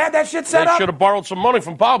Pablo would have that shit set up? They should have borrowed some money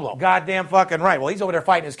from Pablo. Goddamn fucking right. Well, he's over there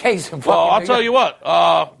fighting his case. And I'll tell you what.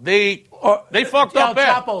 They fucked up bad.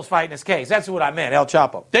 El Chapo's fighting his case. That's what I meant, El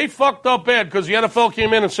Chapo. They fucked up bad because the NFL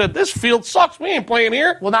came in and said, this field sucks. We ain't playing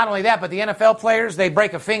here. Well, not only that, but the NFL players, they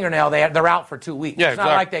break a fingernail, they're out for 2 weeks. Yeah, it's not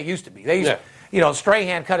like they used to be. They used to,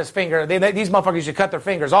 Strahan cut his finger. These motherfuckers used to cut their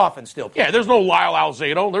fingers off and still play. Yeah, there's no Lyle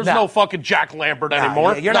Alzado. There's no fucking Jack Lambert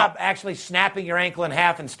anymore. You're not actually snapping your ankle in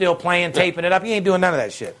half and still playing, taping it up. You ain't doing none of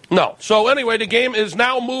that shit. No. So anyway, the game is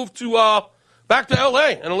now moved to back to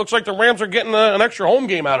L.A., and it looks like the Rams are getting an extra home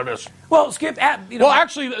game out of this. Well, Skip,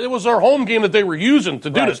 actually, it was their home game that they were using to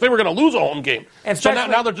do this. They were going to lose a home game. And so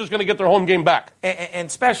now they're just going to get their home game back. And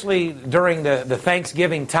especially during the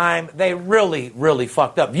Thanksgiving time, they really, really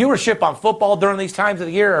fucked up. Viewership on football during these times of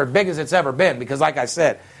the year are big as it's ever been because, like I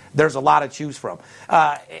said, there's a lot to choose from.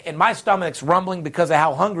 And my stomach's rumbling because of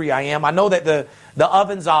how hungry I am. I know that the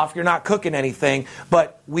oven's off. You're not cooking anything.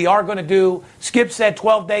 But we are going to do, Skip said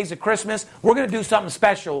 12 days of Christmas. We're going to do something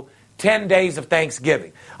special, 10 days of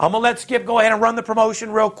Thanksgiving. I'm going to let Skip go ahead and run the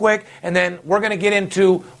promotion real quick. And then we're going to get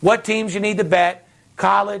into what teams you need to bet,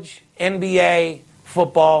 college, NBA,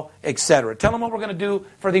 football, etc. Tell them what we're going to do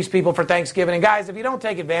for these people for Thanksgiving. And guys, if you don't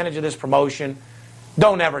take advantage of this promotion,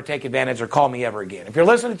 don't ever take advantage or call me ever again. If you're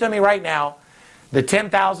listening to me right now, the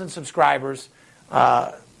 10,000 subscribers,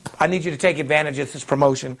 I need you to take advantage of this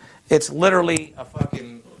promotion. It's literally a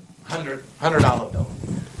fucking $100 bill.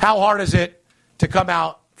 How hard is it to come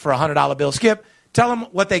out for a $100 bill? Skip, tell them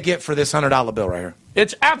what they get for this $100 bill right here.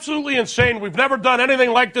 It's absolutely insane. We've never done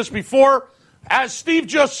anything like this before. As Steve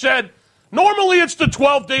just said, normally it's the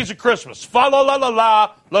 12 days of Christmas. Fa la la la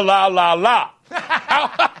la la la la la.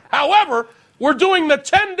 However, we're doing the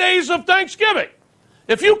 10 days of Thanksgiving.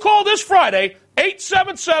 If you call this Friday,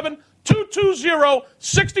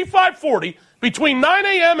 877-220-6540, between 9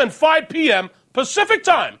 a.m. and 5 p.m. Pacific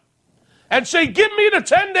time, and say, give me the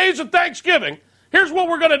 10 days of Thanksgiving, here's what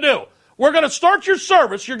we're going to do. We're going to start your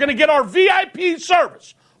service. You're going to get our VIP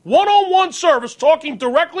service, one-on-one service, talking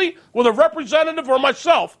directly with a representative or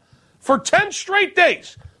myself for 10 straight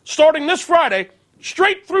days, starting this Friday,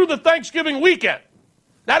 straight through the Thanksgiving weekend.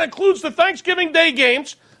 That includes the Thanksgiving Day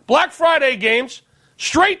games, Black Friday games,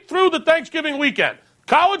 straight through the Thanksgiving weekend.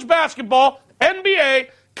 College basketball,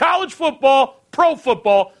 NBA, college football, pro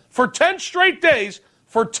football, for 10 straight days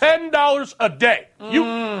for $10 a day.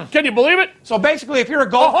 Can you believe it? So basically, if you're a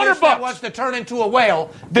goldfish that wants to turn into a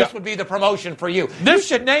whale, this would be the promotion for you. You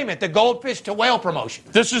should name it the Goldfish to Whale promotion.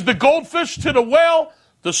 This is the goldfish to the whale,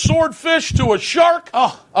 the swordfish to a shark,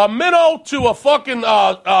 a minnow to a fucking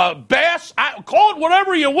bass. Call it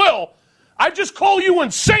whatever you will. I just call you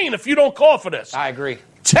insane if you don't call for this. I agree.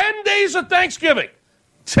 10 days of Thanksgiving.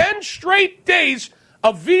 10 straight days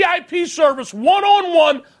of VIP service,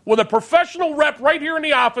 one-on-one with a professional rep right here in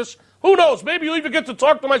the office. Who knows? Maybe you'll even get to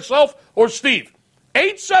talk to myself or Steve.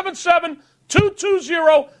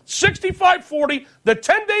 877-220-6540. The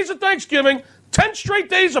 10 days of Thanksgiving, 10 straight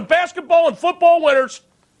days of basketball and football winners,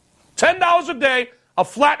 $10 a day, a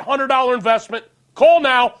flat $100 investment. Call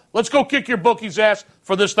now. Let's go kick your bookie's ass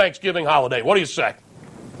for this Thanksgiving holiday. What do you say?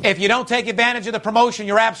 If you don't take advantage of the promotion,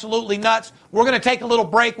 you're absolutely nuts. We're going to take a little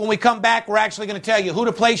break. When we come back, we're actually going to tell you who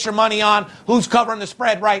to place your money on, who's covering the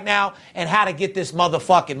spread right now, and how to get this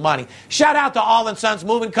motherfucking money. Shout out to All & Sons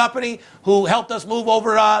Moving Company, who helped us move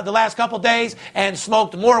over the last couple days and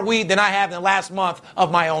smoked more weed than I have in the last month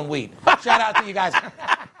of my own weed. Shout out to you guys.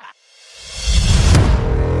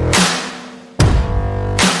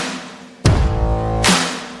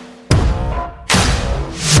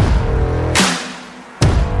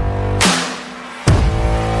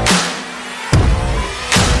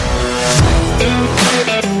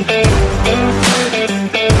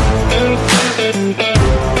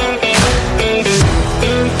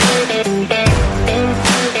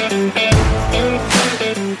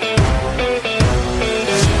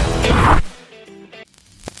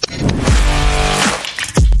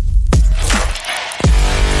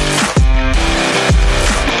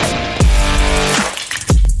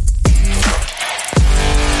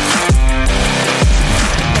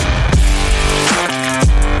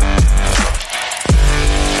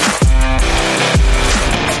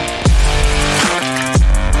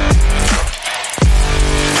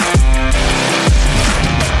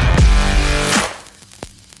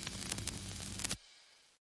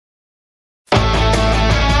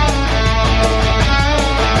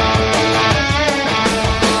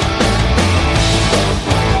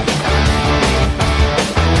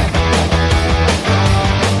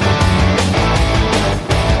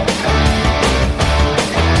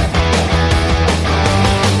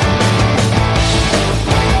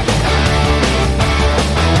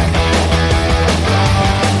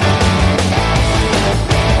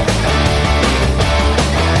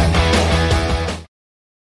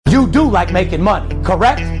 like making money,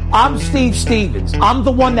 correct? I'm Steve Stevens. I'm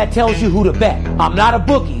the one that tells you who to bet. I'm not a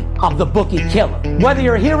bookie. I'm the bookie killer. Whether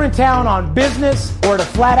you're here in town on business or to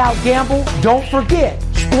flat out gamble, don't forget,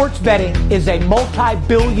 sports betting is a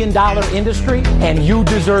multi-billion-dollar industry and you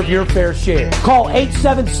deserve your fair share. Call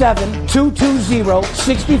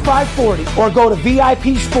 877-220-6540 or go to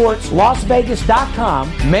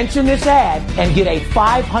VIPSportsLasVegas.com, mention this ad, and get a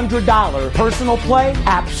 $500 personal play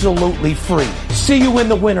absolutely free. See you in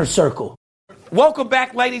the winner's circle. Welcome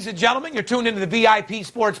back, ladies and gentlemen. You're tuned into the VIP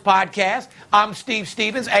Sports Podcast. I'm Steve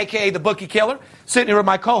Stevens, a.k.a. the Bookie Killer, sitting here with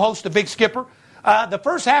my co-host, the Big Skipper. The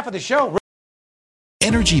first half of the show...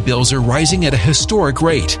 Energy bills are rising at a historic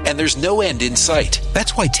rate, and there's no end in sight.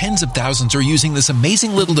 That's why tens of thousands are using this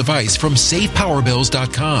amazing little device from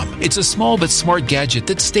SavePowerBills.com. It's a small but smart gadget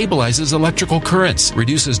that stabilizes electrical currents,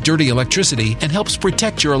 reduces dirty electricity, and helps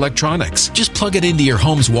protect your electronics. Just plug it into your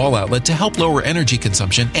home's wall outlet to help lower energy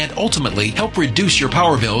consumption and ultimately help reduce your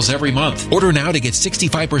power bills every month. Order now to get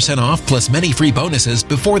 65% off plus many free bonuses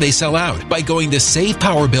before they sell out by going to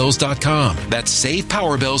SavePowerBills.com. That's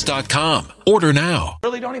SavePowerBills.com. Order now.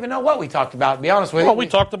 Really don't even know what we talked about, to be honest with you. Well, we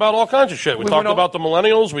talked about all kinds of shit. We talked about the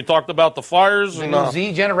millennials. We talked about the fires. The new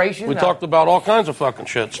Z generation. We talked about all kinds of fucking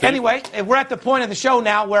shit, Steve. Anyway, we're at the point of the show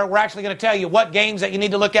now where we're actually going to tell you what games that you need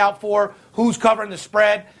to look out for, who's covering the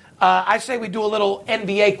spread. I say we do a little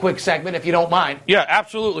NBA quick segment, if you don't mind. Yeah,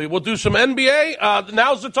 absolutely. We'll do some NBA.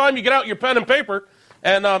 Now's the time you get out your pen and paper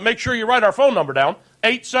and make sure you write our phone number down,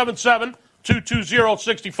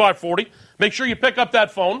 877-220-6540. Make sure you pick up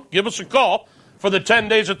that phone. Give us a call for the 10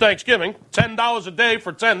 days of Thanksgiving. $10 a day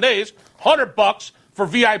for 10 days. $100 for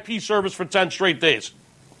VIP service for 10 straight days.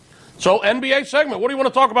 So, NBA segment. What do you want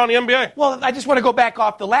to talk about in the NBA? Well, I just want to go back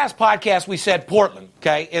off the last podcast. We said Portland,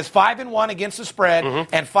 okay, is 5-1 against the spread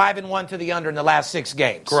and 5-1 to the under in the last 6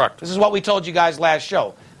 games. Correct. This is what we told you guys last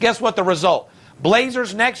show. Guess what the result?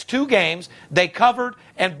 Blazers' next 2 games, they covered,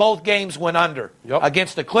 and both games went under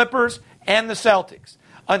against the Clippers and the Celtics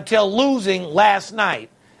until losing last night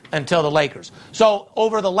until the Lakers. So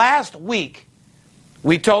over the last week,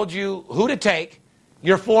 we told you who to take.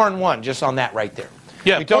 You're 4-1 just on that right there.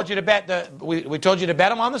 Yeah, we told you to bet we told you to bet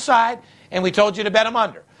them on the side, and we told you to bet them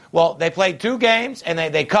under. Well, they played 2 games, and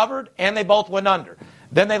they covered, and they both went under.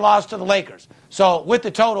 Then they lost to the Lakers. So with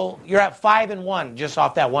the total, you're at 5-1 just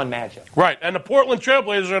off that one matchup. Right, and the Portland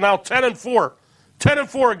Trailblazers are now 10-4.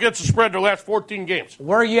 10-4 against the spread their last 14 games.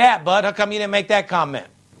 Where are you at, bud? How come you didn't make that comment?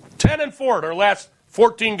 10-4 their last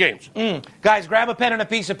 14 games. Guys, grab a pen and a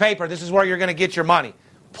piece of paper. This is where you're going to get your money.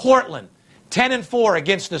 Portland, 10-4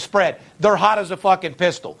 against the spread. They're hot as a fucking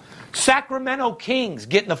pistol. Sacramento Kings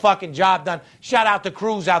getting the fucking job done. Shout out to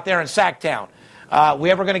Cruz out there in Sacktown.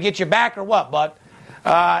 We ever going to get you back or what, bud?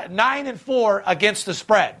 9-4 against the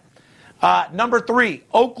spread. Number 3,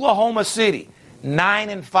 Oklahoma City,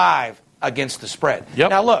 9-5 against the spread.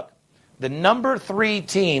 Yep. Now look, the number 3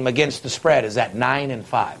 team against the spread is at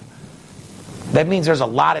 9-5. That means there's a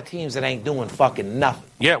lot of teams that ain't doing fucking nothing.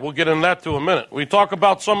 Yeah, we'll get into that to a minute. We talk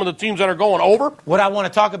about some of the teams that are going over. What I want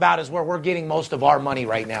to talk about is where we're getting most of our money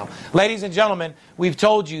right now. Ladies and gentlemen, we've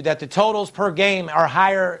told you that the totals per game are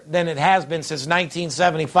higher than it has been since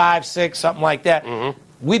 1975, 6, something like that.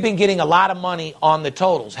 We've been getting a lot of money on the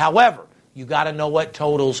totals. However, you got to know what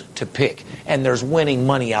totals to pick. And there's winning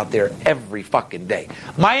money out there every fucking day.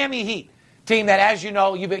 Miami Heat. Team that, as you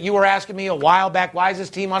know, you were asking me a while back, why is this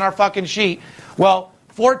team on our fucking sheet? Well,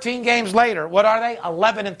 14 games later, what are they?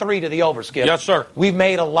 11-3 to the over, Skip. Yes, sir. We've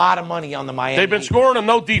made a lot of money on the Miami They've been Heat. scoring and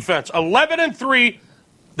no defense. 11-3,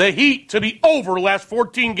 the Heat to the over last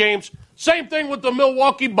 14 games. Same thing with the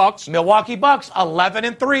Milwaukee Bucks. Milwaukee Bucks,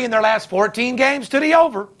 11-3 in their last 14 games to the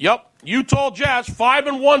over. Yep. Utah Jazz,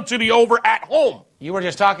 5-1 to the over at home. You were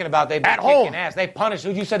just talking about they've been kicking ass. They punished.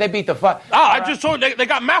 You said they beat the fuck. I just told you they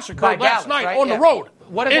got massacred last night on the road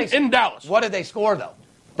in Dallas. What did they score,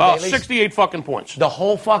 though? 68 fucking points. The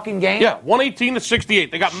whole fucking game? Yeah,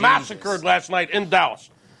 118-68. They got massacred last night in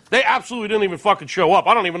Dallas. They absolutely didn't even fucking show up.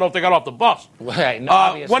 I don't even know if they got off the bus. Right,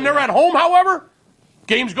 no, when they're at home, however,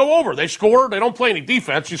 games go over. They score. They don't play any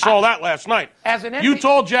defense. You saw that last night. As an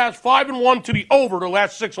Utah Jazz 5-1 to the over the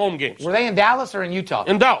last 6 home games. Were they in Dallas or in Utah?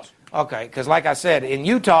 In Dallas. Okay, because like I said, in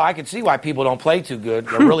Utah, I can see why people don't play too good.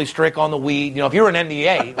 They're really strict on the weed. You know, if you're an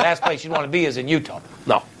NBA, the last place you'd want to be is in Utah.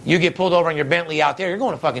 No. You get pulled over in your Bentley out there, you're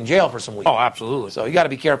going to fucking jail for some weed. Oh, absolutely. So you got to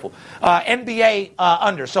be careful. NBA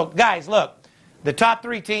under. So, guys, look, the top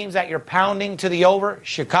 3 teams that you're pounding to the over,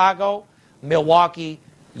 Chicago, Milwaukee,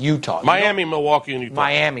 Utah. Miami, Milwaukee, and Utah.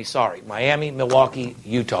 Miami, Milwaukee,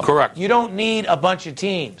 Utah. Correct. You don't need a bunch of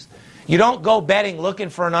teams. You don't go betting looking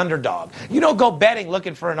for an underdog. You don't go betting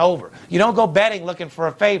looking for an over. You don't go betting looking for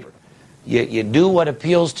a favorite. You do what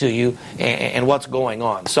appeals to you and what's going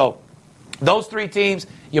on. So those three teams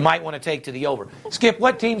you might want to take to the over. Skip,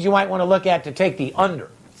 what teams you might want to look at to take the under?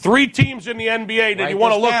 Three teams in the NBA that you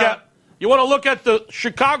want to look at. You want to look at the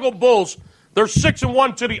Chicago Bulls. They're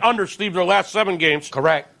 6-1 to the under, Steve, their last 7 games.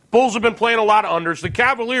 Correct. Bulls have been playing a lot of unders. The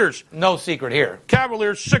Cavaliers. No secret here.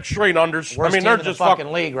 Cavaliers, 6 straight unders. Worst team they're in the just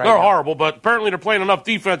fucking league right They're now. horrible, but apparently they're playing enough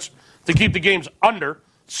defense to keep the games under.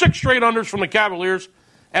 6 straight unders from the Cavaliers.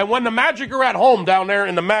 And when the Magic are at home down there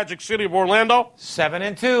in the Magic City of Orlando,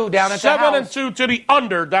 7-2 down at the house. 7-2 to the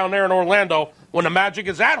under down there in Orlando. When the Magic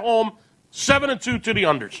is at home, 7-2 to the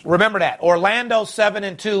unders. Remember that. Orlando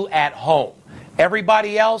 7-2 at home.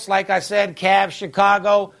 Everybody else, like I said, Cavs,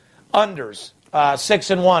 Chicago, unders,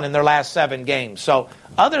 6-1 in their last 7 games. So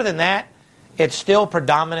other than that, it's still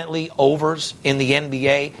predominantly overs in the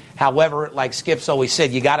NBA. However, like Skip's always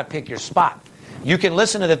said, you got to pick your spot. You can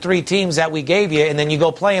listen to the 3 teams that we gave you, and then you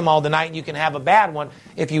go play them all the night, and you can have a bad one.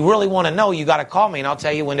 If you really want to know, you got to call me, and I'll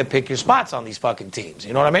tell you when to pick your spots on these fucking teams.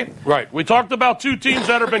 You know what I mean? Right. We talked about 2 teams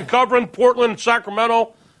that have been covering, Portland and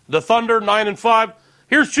Sacramento, the Thunder, 9-5.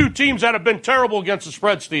 Here's 2 teams that have been terrible against the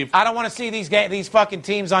spread, Steve. I don't want to see these fucking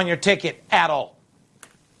teams on your ticket at all.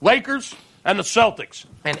 Lakers and the Celtics.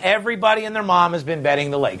 And everybody and their mom has been betting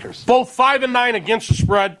the Lakers. Both 5-9 against the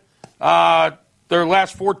spread. Their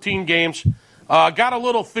last 14 games. Got a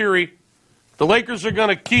little theory. The Lakers are going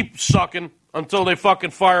to keep sucking until they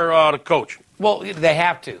fucking fire the coach. Well, they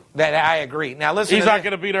have to. That I agree. Now listen. He's not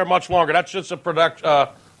going to be there much longer. That's just a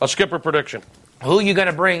skipper prediction. Who are you going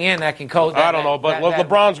to bring in that can coach? I don't know, but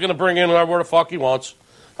LeBron's going to bring in whoever the fuck he wants.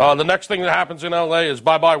 The next thing that happens in L.A. is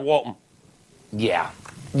bye-bye Walton. Yeah,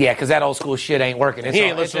 because that old school shit ain't working. He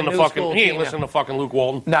ain't listening to fucking Luke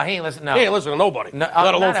Walton. No, he ain't listening. No. He ain't listening to nobody,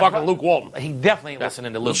 let alone fucking Luke Walton. He definitely ain't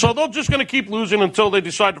listening to Luke. So they're just going to keep losing until they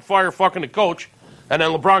decide to fire fucking the coach. And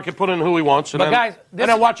then LeBron can put in who he wants. And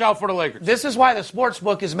then watch out for the Lakers. This is why the sports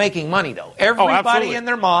book is making money, though. Everybody and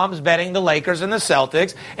their mom's betting the Lakers and the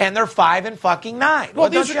Celtics, and they're 5-9. Well,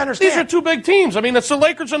 don't you understand? These are 2 big teams. I mean, it's the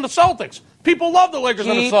Lakers and the Celtics. People love the Lakers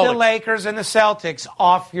and the Celtics. Keep the Lakers and the Celtics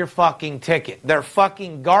off your fucking ticket. They're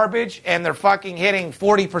fucking garbage, and they're fucking hitting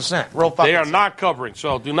 40%. They are not covering,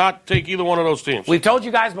 so do not take either one of those teams. We've told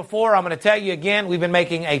you guys before. I'm going to tell you again. We've been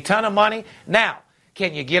making a ton of money. Now,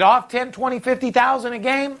 can you get off 10, 20, 50,000 a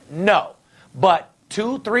game? No. But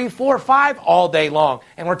 2, 3, 4, 5 all day long.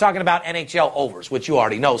 And we're talking about NHL overs, which you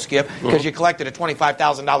already know, Skip, because you collected a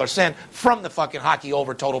 $25,000 send from the fucking hockey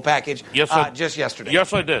over total package just yesterday.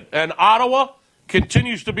 Yes, I did. And Ottawa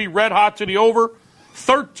continues to be red hot to the over.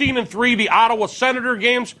 13-3, the Ottawa Senator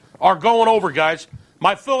games are going over, guys.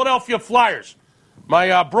 My Philadelphia Flyers,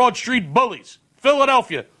 my Broad Street Bullies,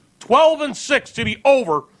 Philadelphia, 12-6 to the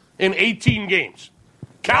over in 18 games.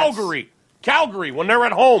 Calgary, when they're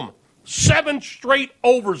at home, 7 straight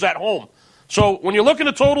overs at home. So when you look at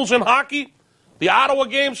the totals in hockey, the Ottawa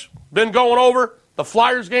game's been going over. The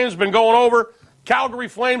Flyers game's been going over. Calgary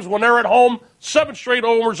Flames, when they're at home, 7 straight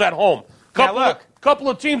overs at home. Couple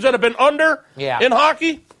of teams that have been under in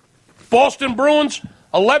hockey. Boston Bruins,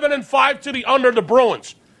 11-5 to the under, the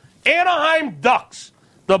Bruins. Anaheim Ducks,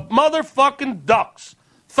 the motherfucking Ducks,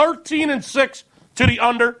 13-6 to the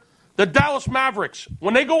under. The Dallas Mavericks,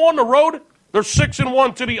 when they go on the road, they're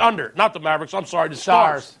 6-1 to the under. Not the Mavericks, I'm sorry, the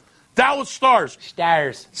Stars. Dallas Stars.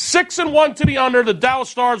 6-1 to the under, the Dallas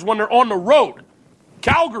Stars when they're on the road.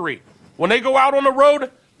 Calgary, when they go out on the road,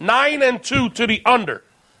 9-2 to the under.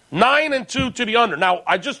 9-2 to the under. Now,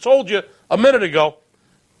 I just told you a minute ago,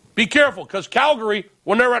 be careful, because Calgary,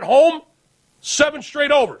 when they're at home, 7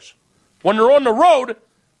 straight overs. When they're on the road,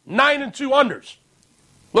 9-2 unders.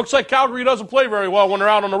 Looks like Calgary doesn't play very well when they're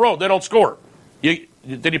out on the road. They don't score. Did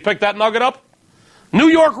you pick that nugget up? New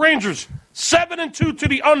York Rangers, 7-2 to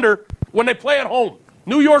the under when they play at home.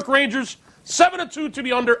 New York Rangers, 7-2 to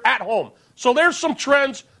the under at home. So there's some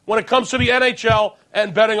trends when it comes to the NHL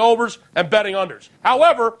and betting overs and betting unders.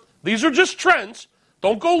 However, these are just trends.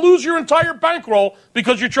 Don't go lose your entire bankroll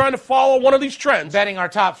because you're trying to follow one of these trends. Betting our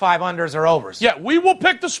top 5 unders or overs. Yeah, we will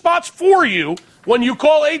pick the spots for you when you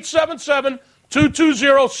call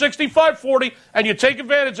 877-220-6540 and you take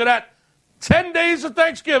advantage of that 10 days of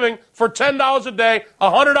Thanksgiving for $10 a day, a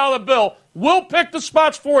 $100 bill. We'll pick the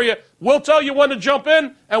spots for you. We'll tell you when to jump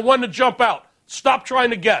in and when to jump out. Stop trying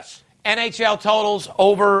to guess. NHL totals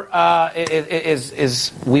over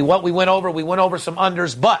we went over some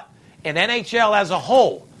unders, but in NHL as a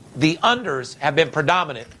whole, the unders have been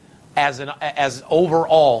predominant as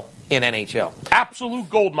overall in NHL. Absolute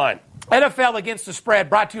goldmine. NFL Against the Spread,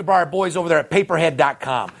 brought to you by our boys over there at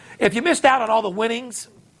paperhead.com. If you missed out on all the winnings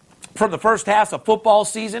from the first half of football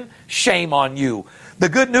season, shame on you. The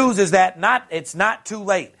good news is that it's not too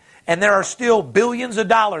late, and there are still billions of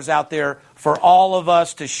dollars out there for all of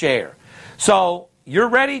us to share. So you're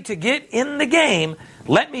ready to get in the game.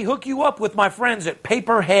 Let me hook you up with my friends at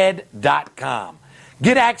Paperhead.com.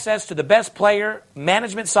 Get access to the best player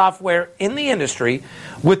management software in the industry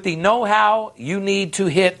with the know-how you need to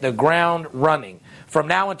hit the ground running from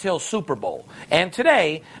now until Super Bowl. And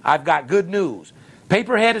today, I've got good news.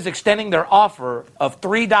 Paperhead is extending their offer of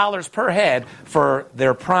 $3 per head for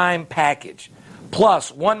their Prime package,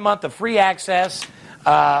 plus 1 month of free access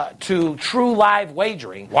to True Live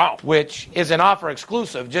Wagering, which is an offer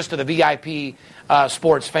exclusive just to the VIP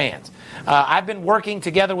sports fans. I've been working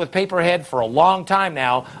together with Paperhead for a long time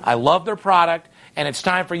now. I love their product, and it's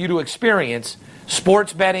time for you to experience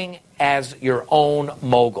sports betting as your own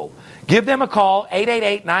mogul. Give them a call,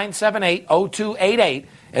 888-978-0288,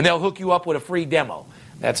 and they'll hook you up with a free demo.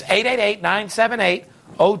 That's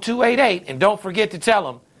 888-978-0288, and don't forget to tell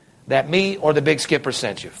them that me or the Big Skipper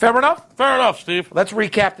sent you. Fair enough? Fair enough, Steve. Let's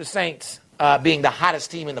recap the Saints being the hottest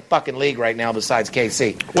team in the fucking league right now besides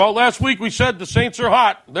KC. Well, last week we said the Saints are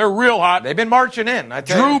hot. They're real hot. They've been marching in. I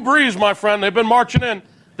tell Drew you. Brees, my friend, they've been marching in.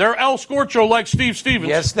 They're El Scorcho like Steve Stevens.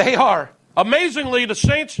 Yes, they are. Amazingly, the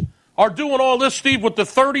Saints are doing all this, Steve, with the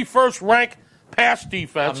 31st ranked pass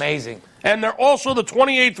defense. Amazing. And they're also the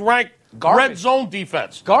 28th ranked red zone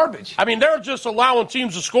defense. Garbage. I mean, they're just allowing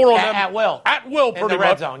teams to score on them. At will. At will, pretty in the much.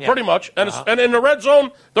 red zone, yeah. Pretty much. And, and in the red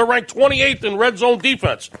zone, they're ranked 28th in red zone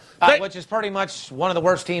defense. Which is pretty much one of the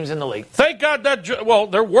worst teams in the league. Thank God that, well,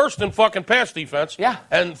 they're worse than fucking pass defense. Yeah.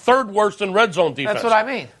 And third worst in red zone defense. That's what I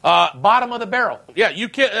mean. Bottom of the barrel. Yeah, you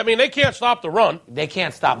can't, I mean, they can't stop the run. They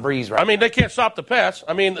can't stop Breeze, right? I mean, they can't stop the pass.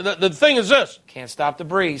 I mean, the thing is this. Can't stop the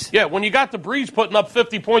Breeze. Yeah, when you got the Breeze putting up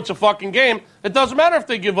 50 points a fucking game, it doesn't matter if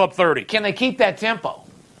they give up 30. Can they keep that tempo?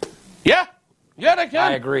 Yeah. Yeah, they can.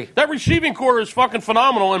 I agree. That receiving core is fucking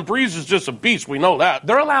phenomenal, and Breeze is just a beast. We know that.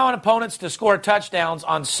 They're allowing opponents to score touchdowns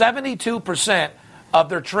on 72% of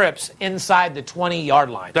their trips inside the 20-yard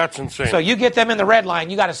line. That's insane. So you get them in the red line,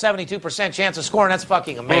 you got a 72% chance of scoring. That's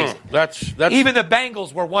fucking amazing. That's Even the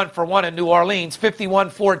Bengals were 1-for-1 in New Orleans,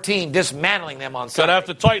 51-14, dismantling them on Sunday. Gonna have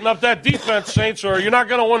to tighten up that defense, Saints, or you're not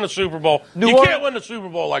gonna win the Super Bowl. You can't win the Super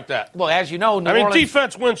Bowl like that. Well, as you know, New Orleans,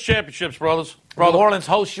 defense wins championships, brothers. New Orleans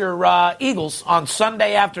hosts your Eagles on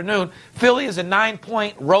Sunday afternoon. Philly is a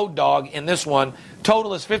 9-point road dog in this one.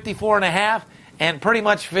 Total is 54.5. And pretty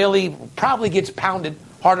much Philly probably gets pounded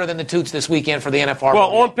harder than the Toots this weekend for the NFR. Well,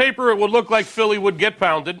 on paper, it would look like Philly would get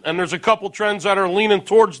pounded, and there's a couple trends that are leaning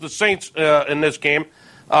towards the Saints in this game.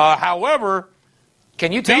 However,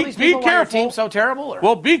 can you tell these people why your team's so terrible? Or?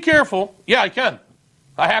 Well, be careful. Yeah, I can.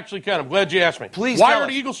 I actually can. I'm glad you asked me. Please why tell are us.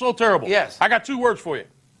 the Eagles so terrible? Yes. I got 2 words for you.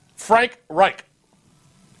 Frank Reich.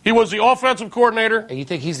 He was the offensive coordinator. And you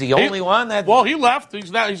think he's the only one? Well, he left.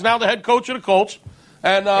 He's now the head coach of the Colts.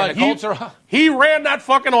 And the Colts are... he ran that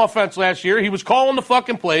fucking offense last year. He was calling the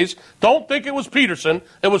fucking plays. Don't think it was Peterson.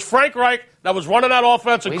 It was Frank Reich that was running that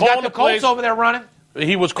offense and calling the plays. He's got the Colts over there running.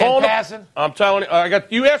 He was calling passing. I'm telling you.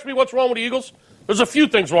 You asked me what's wrong with the Eagles? There's a few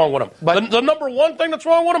things wrong with them. But the number one thing that's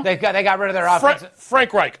wrong with them? They got rid of their offense.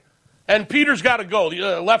 Frank Reich. And Peter's got to go.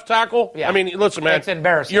 The left tackle. Yeah. I mean, listen, man. It's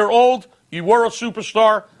embarrassing. You're old. You were a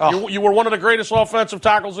superstar. Oh. You were one of the greatest offensive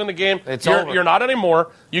tackles in the game. You're not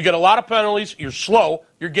anymore. You get a lot of penalties. You're slow.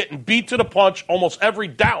 You're getting beat to the punch almost every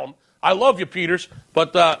down. I love you, Peters,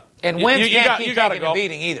 but and Wentz can't keep taking a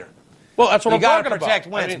beating either. Well, that's what I'm talking about. You got to protect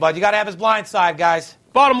Wentz, but you got to have his blind side, guys.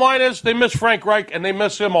 Bottom line is they miss Frank Reich, and they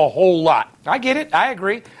miss him a whole lot. I get it. I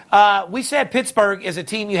agree. We said Pittsburgh is a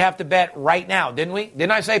team you have to bet right now, didn't we?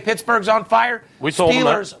 Didn't I say Pittsburgh's on fire? We told them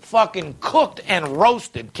that. Steelers fucking cooked and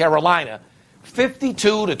roasted Carolina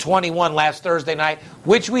 52-21 last Thursday night,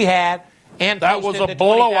 which we had. And that was a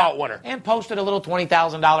blowout winner. And posted a little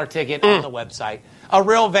 $20,000 ticket on the website. A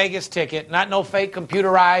real Vegas ticket, not no fake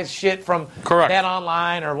computerized shit from Bet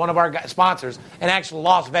Online or one of our sponsors, an actual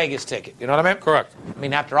Las Vegas ticket. You know what I mean? Correct. I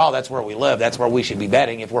mean, after all, that's where we live. That's where we should be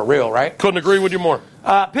betting if we're real, right? Couldn't agree with you more.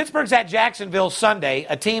 Pittsburgh's at Jacksonville Sunday,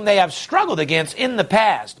 a team they have struggled against in the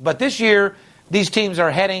past. But this year, these teams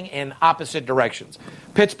are heading in opposite directions.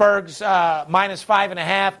 Pittsburgh's minus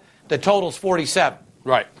 5.5. The total's 47.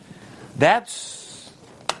 Right. That's...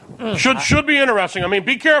 Should be interesting. I mean,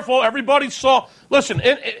 be careful. Everybody saw... Listen,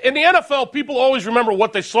 in the NFL, people always remember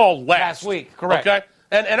what they saw last week. Correct. Okay?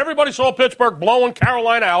 And everybody saw Pittsburgh blowing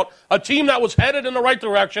Carolina out, a team that was headed in the right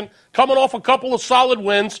direction, coming off a couple of solid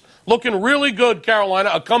wins, looking really good,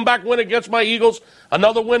 Carolina. A comeback win against my Eagles,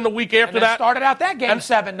 another win the week after and that. Started out that game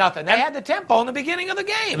 7-0. They had the tempo in the beginning of the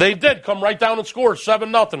game. They did come right down and score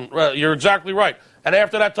 7-0. You're exactly right. And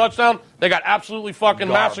after that touchdown, they got absolutely fucking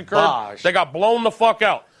massacred. They got blown the fuck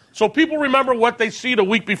out. So people remember what they see the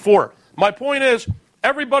week before. My point is,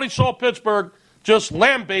 everybody saw Pittsburgh just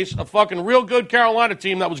lambaste a fucking real good Carolina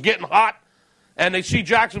team that was getting hot, and they see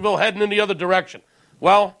Jacksonville heading in the other direction.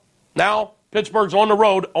 Well, now Pittsburgh's on the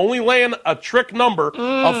road, only laying a trick number of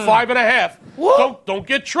 5.5. Don't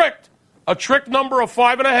get tricked. A trick number of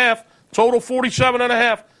 5.5, total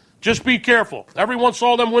 47.5. Just be careful. Everyone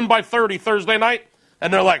saw them win by 30 Thursday night,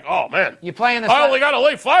 and they're like, oh, man. You playing I only got to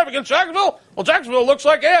lay 5 against Jacksonville? Well, Jacksonville looks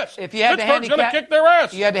like ass. If you had Pittsburgh's going to kick their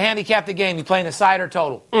ass. You had to handicap the game. You playing the side or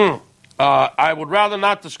total? I would rather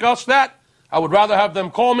not discuss that. I would rather have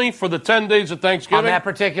them call me for the 10 days of Thanksgiving. On that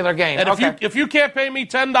particular game. And if you can't pay me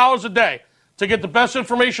 $10 a day to get the best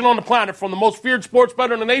information on the planet from the most feared sports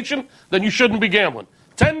bettor in the nation, then you shouldn't be gambling.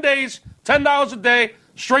 10 days, $10 a day,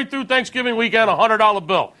 straight through Thanksgiving weekend, $100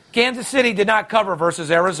 bill. Kansas City did not cover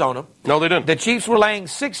versus Arizona. No, they didn't. The Chiefs were laying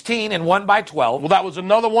 16 and won by 12. Well, that was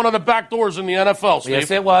another one of the back doors in the NFL, Steve.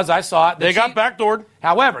 Yes, it was. I saw it. They got backdoored.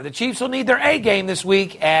 However, the Chiefs will need their A game this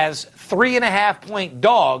week as 3.5-point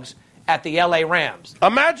dogs at the L.A. Rams.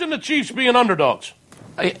 Imagine the Chiefs being underdogs.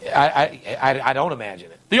 I don't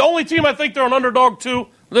imagine it. The only team I think they're an underdog to,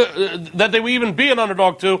 that they would even be an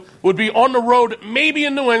underdog to, would be on the road, maybe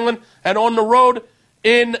in New England, and on the road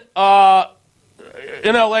in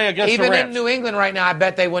L.A. against the Rams. Even in New England right now, I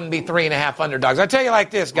bet they wouldn't be 3.5 underdogs. I tell you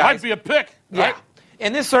like this, guys. Might be a pick. Yeah. Right?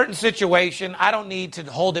 In this certain situation, I don't need to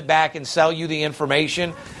hold it back and sell you the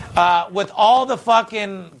information. With all the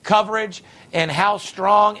fucking coverage and how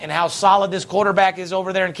strong and how solid this quarterback is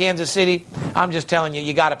over there in Kansas City, I'm just telling you,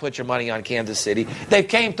 you got to put your money on Kansas City. They've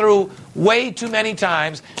came through way too many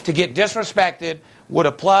times to get disrespected with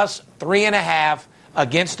a plus 3.5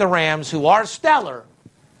 against the Rams, who are stellar,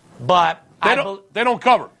 but they don't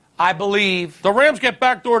cover. I believe the Rams get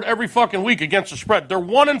backdoored every fucking week against the spread. They're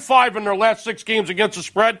 1-5 in their last 6 games against the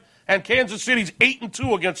spread, and Kansas City's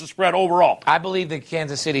 8-2 against the spread overall. I believe the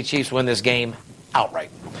Kansas City Chiefs win this game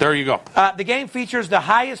outright. There you go. The game features the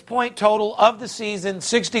highest point total of the season,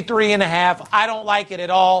 63.5. I don't like it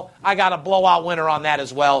at all. I got a blowout winner on that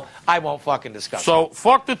as well. I won't fucking discuss it. So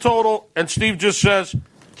fuck the total, and Steve just says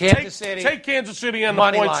Kansas City. Take Kansas City and the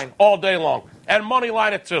Money points line. all day long. And money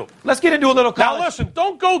line it too. Let's get into a little college. Now listen,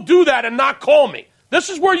 don't go do that and not call me. This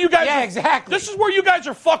is where you guys exactly. This is where you guys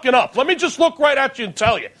are fucking up. Let me just look right at you and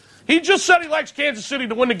tell you. He just said he likes Kansas City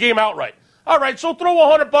to win the game outright. All right, so throw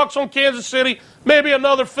 $100 on Kansas City, maybe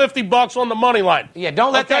another $50 on the money line. Yeah,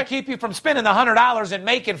 don't let that keep you from spending the $100 and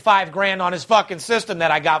making $5,000 on his fucking system that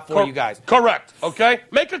I got for you guys. Correct. Okay,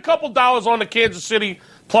 make a couple dollars on the Kansas City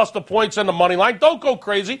plus the points and the money line. Don't go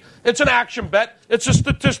crazy. It's an action bet. It's a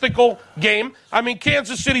statistical game. I mean,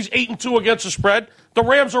 Kansas City's 8-2 against the spread. The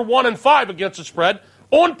Rams are 1-5 against the spread.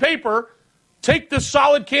 On paper, take this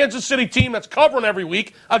solid Kansas City team that's covering every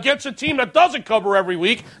week against a team that doesn't cover every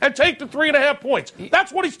week and take the 3.5 points.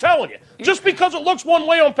 That's what he's telling you. Just because it looks one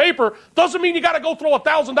way on paper doesn't mean you got to go throw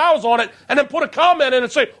 $1,000 on it and then put a comment in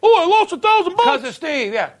and say, oh, I lost $1,000. Because of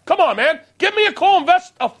Steve, yeah. Come on, man. Give me a call,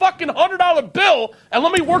 invest a fucking $100 bill, and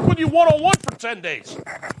let me work with you one-on-one for 10 days.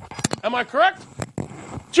 Am I correct?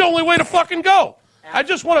 It's the only way to fucking go. I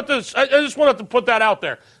just wanted to put that out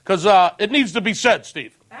there because it needs to be said,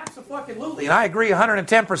 Steve. Absolutely, and I agree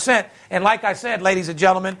 110%. And like I said, ladies and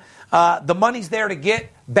gentlemen, the money's there to get.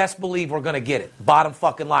 Best believe we're going to get it. Bottom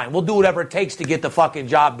fucking line. We'll do whatever it takes to get the fucking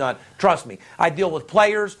job done. Trust me. I deal with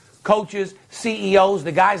players, coaches, CEOs,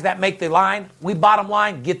 the guys that make the line. We bottom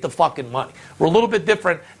line, get the fucking money. We're a little bit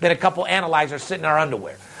different than a couple analyzers sitting in our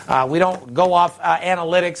underwear. We don't go off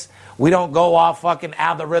analytics. We don't go off fucking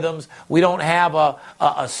algorithms. We don't have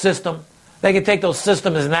a system. They can take those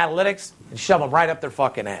systems and analytics and shove them right up their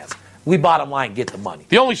fucking ass. We bottom line get the money.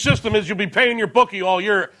 The only system is you'll be paying your bookie all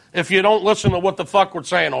year if you don't listen to what the fuck we're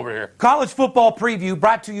saying over here. College football preview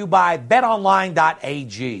brought to you by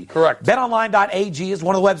BetOnline.ag. Correct. BetOnline.ag is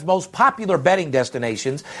one of the web's most popular betting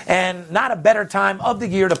destinations, and not a better time of the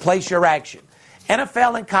year to place your action.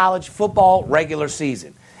 NFL and college football regular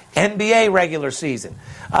season. NBA regular season.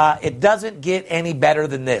 It doesn't get any better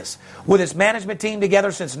than this. With its management team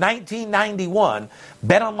together since 1991,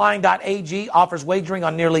 BetOnline.ag offers wagering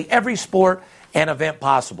on nearly every sport an event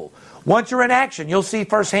possible. Once you're in action, you'll see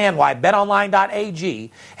firsthand why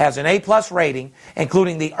BetOnline.ag has an A-plus rating,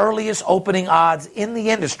 including the earliest opening odds in the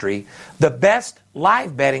industry, the best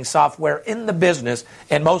live betting software in the business,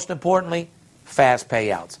 and most importantly, fast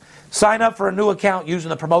payouts. Sign up for a new account using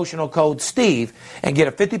the promotional code STEVE and get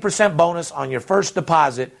a 50% bonus on your first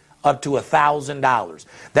deposit up to $1,000.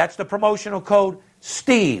 That's the promotional code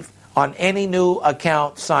STEVE on any new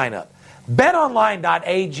account sign up.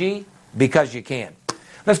 BetOnline.ag, because you can.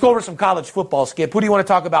 Let's go over some college football, Skip. Who do you want to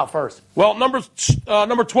talk about first? Well, number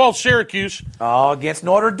 12, Syracuse. Oh, against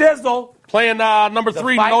Notre Dizzle. Playing number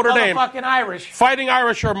 3, Notre Dame. Fucking Irish. Fighting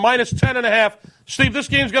Irish are minus 10.5. Steve, this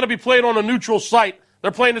game's going to be played on a neutral site.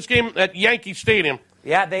 They're playing this game at Yankee Stadium.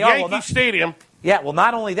 Yeah, they are. Yankee Stadium. Yeah, well,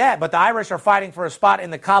 not only that, but the Irish are fighting for a spot in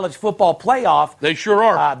the college football playoff. They sure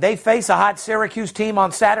are. They face a hot Syracuse team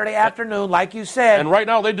on Saturday afternoon, like you said. And right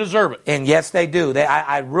now, they deserve it. And yes, they do.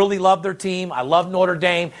 I really love their team. I love Notre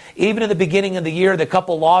Dame. Even in the beginning of the year, the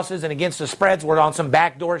couple losses and against the spreads were on some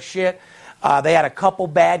backdoor shit. They had a couple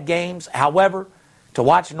bad games. However, to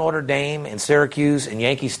watch Notre Dame and Syracuse and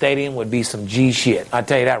Yankee Stadium would be some G shit. I'll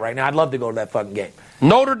tell you that right now. I'd love to go to that fucking game.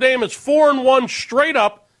 Notre Dame is 4-1 straight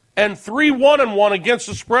up and 3-1-1 against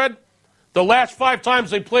the spread the last 5 times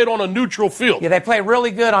they played on a neutral field. Yeah, they play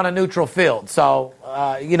really good on a neutral field. So,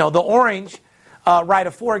 the Orange ride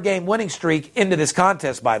a 4-game winning streak into this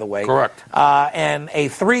contest, by the way. Correct. And a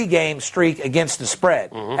 3-game streak against the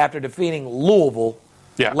spread after defeating Louisville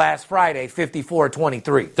last Friday,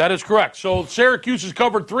 54-23. That is correct. So Syracuse has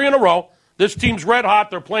covered 3 in a row. This team's red hot.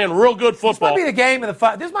 They're playing real good football. This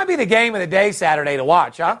might be the game of the day Saturday to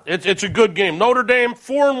watch, huh? It's a good game. Notre Dame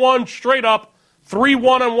 4-1 straight up,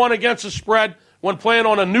 3-1-1 against the spread when playing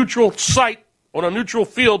on a neutral site, on a neutral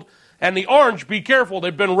field. And the Orange, be careful.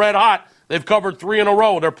 They've been red hot. They've covered 3 in a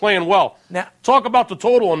row. They're playing well. Now, talk about the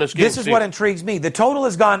total in this game. This is what intrigues me. The total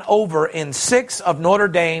has gone over in 6 of Notre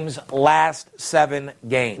Dame's last 7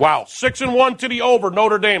 games. Wow, 6-1 to the over,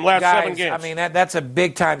 Notre Dame, last 7 games. I mean, that's a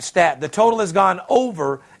big-time stat. The total has gone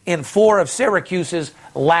over in 4 of Syracuse's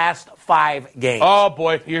last 5 games. Oh,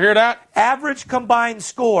 boy. You hear that? Average combined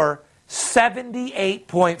score,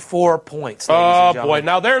 78.4 points, ladies and gentlemen. Oh, boy.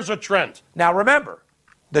 Now, there's a trend. Now, remember,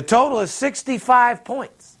 the total is 65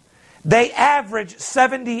 points. They average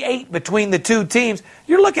 78 between the two teams.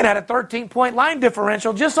 You're looking at a 13-point line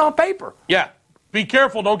differential just on paper. Yeah. Be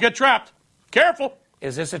careful. Don't get trapped. Careful.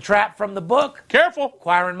 Is this a trap from the book? Careful.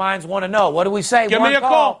 Inquiring minds want to know. What do we say? Give me a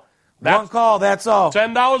call. One call, that's all.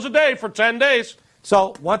 $10 a day for 10 days.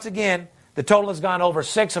 So, once again, the total has gone over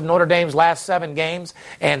 6 of Notre Dame's last 7 games,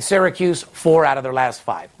 and Syracuse 4 out of their last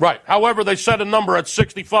 5. Right. However, they set a number at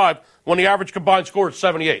 65 when the average combined score is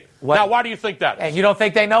 78. What? Now, why do you think that is? And you don't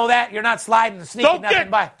think they know that? You're not sliding and sneaking nothing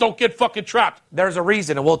by. Don't get fucking trapped. There's a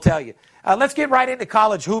reason, and we'll tell you. Let's get right into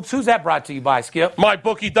college hoops. Who's that brought to you by, Skip?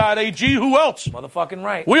 MyBookie.ag. Who else? Motherfucking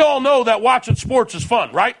right. We all know that watching sports is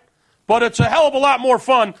fun, right? But it's a hell of a lot more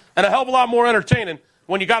fun and a hell of a lot more entertaining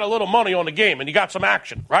when you got a little money on the game and you got some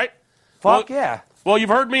action, right? Yeah. Well, you've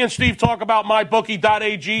heard me and Steve talk about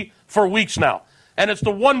MyBookie.ag for weeks now. And it's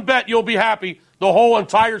the one bet you'll be happy the whole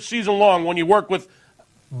entire season long when you work with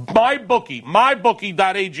MyBookie.ag.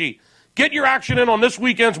 Get your action in on this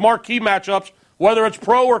weekend's marquee matchups, whether it's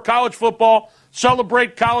pro or college football.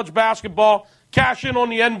 Celebrate college basketball. Cash in on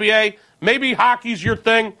the NBA. Maybe hockey's your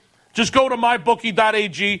thing. Just go to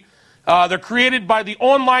MyBookie.ag. They're created by the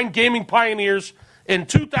online gaming pioneers in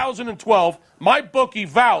 2012. MyBookie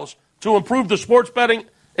vows to improve the sports betting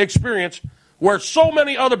experience where so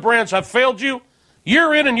many other brands have failed you.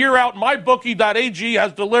 Year in and year out, MyBookie.ag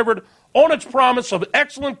has delivered on its promise of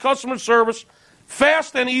excellent customer service,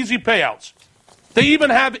 fast and easy payouts. They even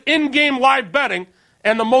have in-game live betting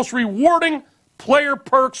and the most rewarding player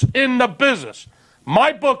perks in the business.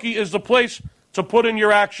 MyBookie is the place to put in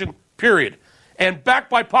your action, period. And backed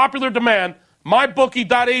by popular demand,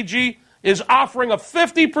 MyBookie.ag is offering a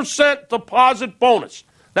 50% deposit bonus.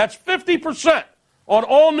 That's 50% on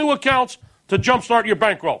all new accounts to jumpstart your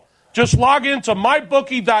bankroll. Just log into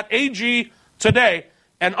MyBookie.ag today,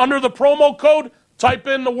 and under the promo code, type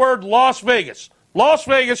in the word Las Vegas. Las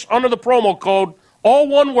Vegas under the promo code, all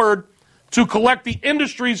one word, to collect the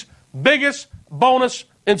industry's biggest bonus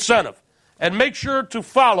incentive. And make sure to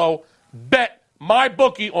follow Bet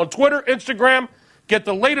MyBookie on Twitter, Instagram. Get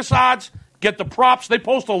the latest odds, get the props. They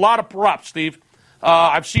post a lot of props, Steve.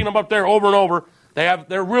 I've seen them up there over and over.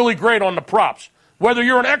 They're really great on the props. Whether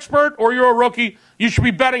you're an expert or you're a rookie, you should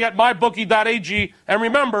be betting at MyBookie.ag. And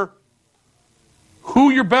remember,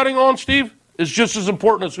 who you're betting on, Steve? is just as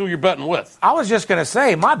important as who you're betting with. I was just going to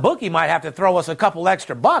say, my bookie might have to throw us a couple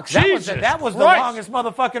extra bucks. That was the longest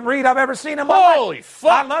motherfucking read I've ever seen in my life. Holy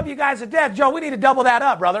fuck. I love you guys to death. Joe, we need to double that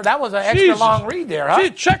up, brother. That was an extra long read there, huh?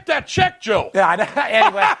 Gee, check that check, Joe. Yeah,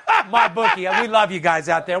 anyway, my bookie, we love you guys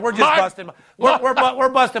out there. We're just busting. We're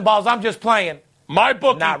busting balls. I'm just playing. My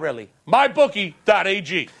bookie. Not really.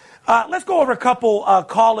 MyBookie.ag. Let's go over a couple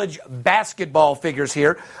college basketball figures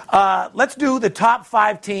here. Let's do the top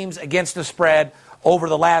 5 teams against the spread over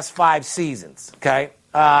the last 5 seasons, okay?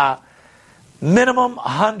 Minimum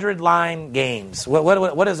 100-line games.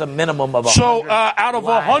 What is a minimum of 100? So out of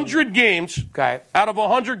 100 games, okay. Out of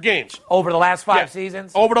 100 games. Over the last 5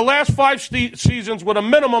 seasons? Over the last 5 seasons with a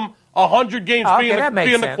minimum 100 games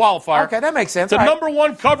being the qualifier. Okay, that makes sense. The number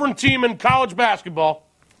 1 covering team in college basketball.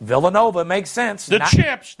 Villanova makes sense.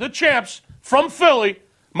 The champs from Philly.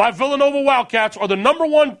 My Villanova Wildcats are the number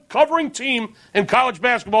 1 covering team in college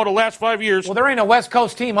basketball the last 5 years. Well, there ain't a West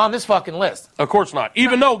Coast team on this fucking list. Of course not.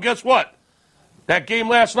 Even though, guess what? That game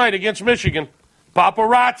last night against Michigan,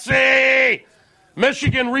 paparazzi!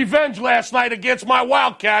 Michigan revenge last night against my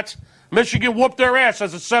Wildcats. Michigan whooped their ass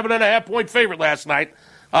as a 7.5-point favorite last night.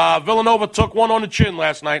 Villanova took one on the chin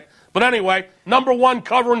last night. But anyway, number 1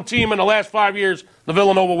 covering team in the last 5 years, the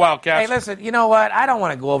Villanova Wildcats. Hey, listen, you know what? I don't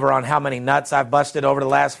want to go over on how many nuts I've busted over the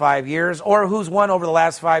last 5 years or who's won over the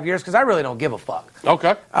last 5 years because I really don't give a fuck.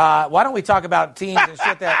 Okay. Why don't we talk about teams and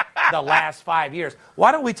shit that the last 5 years?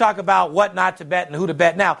 Why don't we talk about what not to bet and who to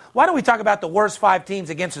bet now? Why don't we talk about the worst 5 teams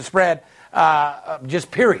against the spread,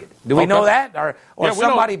 just period? Do we know that? Or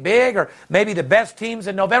somebody big or maybe the best teams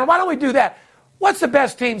in November? Why don't we do that? What's the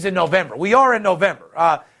best teams in November? We are in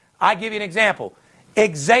November. I give you an example.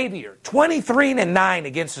 Xavier, 23-9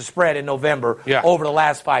 against the spread in November over the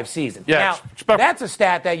last 5 seasons. Yeah, now, that's a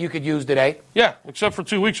stat that you could use today. Yeah, except for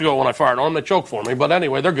 2 weeks ago when I fired on them. They choked for me. But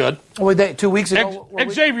anyway, they're good. 2 weeks ago?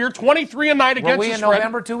 Xavier, 23-9 against the spread. Were we in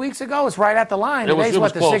November 2 weeks ago? It's right at the line. Today's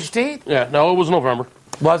what, the 16th? Yeah, no, it was November.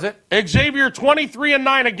 Was it? Xavier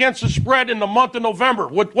 23-9 against the spread in the month of November.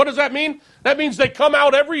 What does that mean? That means they come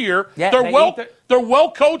out every year. Yeah, they're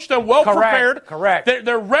well coached and well prepared. Correct.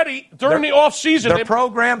 They're ready during the off season. Their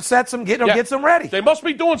program sets them, gets them ready. They must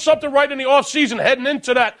be doing something right in the off season,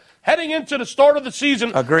 heading into the start of the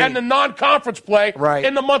season. Agreed. And the non-conference play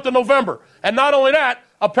in the month of November. And not only that,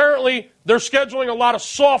 apparently they're scheduling a lot of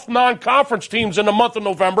soft non-conference teams in the month of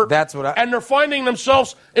November. And they're finding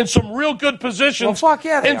themselves in some real good positions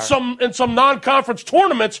in some non-conference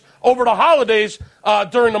tournaments over the holidays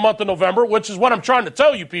during the month of November, which is what I'm trying to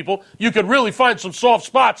tell you people. You could really find some soft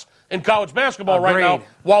spots in college basketball right now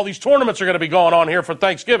while these tournaments are going to be going on here for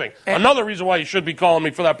Thanksgiving. Another reason why you should be calling me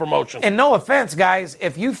for that promotion. And no offense, guys,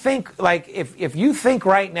 if you think if you think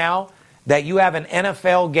right now that you have an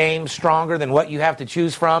NFL game stronger than what you have to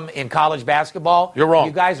choose from in college basketball, you're wrong.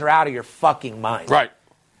 You guys are out of your fucking mind. Right.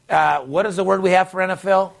 What is the word we have for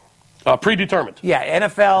NFL? Predetermined. Yeah,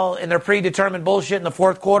 NFL and their predetermined bullshit in the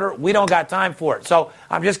fourth quarter, we don't got time for it. So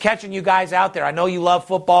I'm just catching you guys out there. I know you love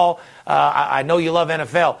football. I know you love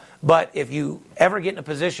NFL. But if you ever get in a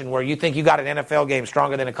position where you think you got an NFL game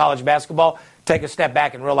stronger than a college basketball, take a step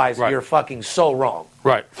back and realize you're fucking so wrong.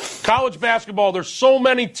 Right. College basketball, there's so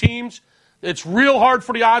many teams. It's real hard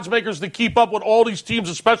for the odds makers to keep up with all these teams,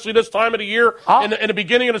 especially this time of the year, in the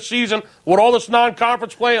beginning of the season, with all this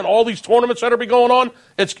non-conference play and all these tournaments that are going on.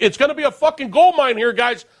 It's going to be a fucking gold mine here,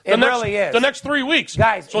 guys. Really is. The next 3 weeks.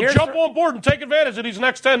 Guys, so jump on board and take advantage of these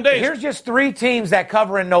next 10 days. Here's just 3 teams that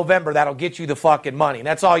cover in November that'll get you the fucking money. And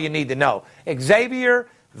that's all you need to know. Xavier,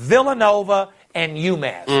 Villanova, and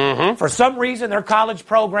UMass. Mm-hmm. For some reason, their college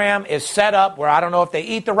program is set up where I don't know if they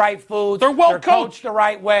eat the right foods. They're coached the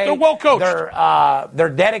right way. They're well coached. They're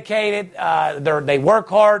dedicated. They work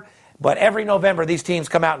hard. But every November, these teams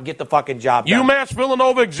come out and get the fucking job done. UMass,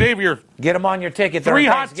 Villanova, Xavier. Get them on your ticket. 3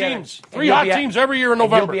 hot teams. 3 hot teams every year in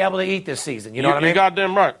November. You'll be able to eat this season. You know what I mean? You're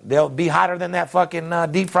goddamn right. They'll be hotter than that fucking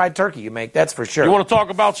deep-fried turkey you make. That's for sure. You want to talk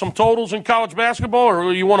about some totals in college basketball,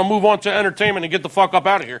 or you want to move on to entertainment and get the fuck up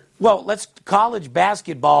out of here? Well, let's college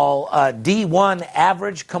basketball D1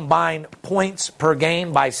 average combined points per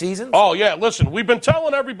game by season. Oh, yeah. Listen, we've been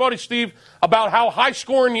telling everybody, Steve, about how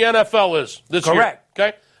high-scoring the NFL is this year. Correct.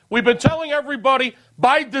 Okay? We've been telling everybody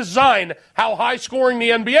by design how high-scoring the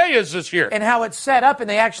NBA is this year. And how it's set up, and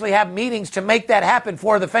they actually have meetings to make that happen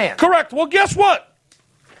for the fans. Correct. Well, guess what?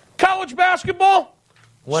 College basketball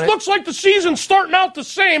looks like the season's starting out the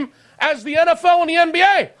same as the NFL and the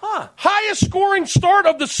NBA. Highest scoring start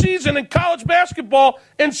of the season in college basketball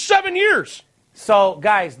in 7 years. So,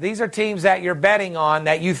 guys, these are teams that you're betting on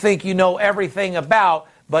that you think you know everything about,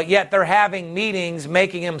 but yet they're having meetings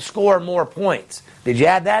making them score more points. Did you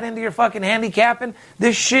add that into your fucking handicapping?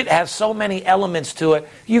 This shit has so many elements to it.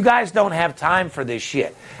 You guys don't have time for this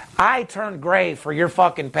shit. I turned gray for your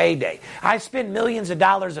fucking payday. I spend millions of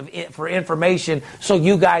dollars for information so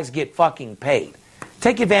you guys get fucking paid.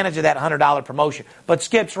 Take advantage of that $100 promotion. But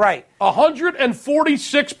Skip's right.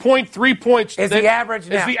 146.3 points is the average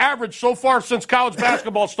now. Is the average so far since college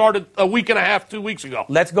basketball started a week and a half, 2 weeks ago.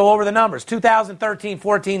 Let's go over the numbers.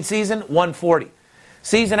 2013-14 season, 140.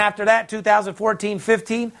 Season after that,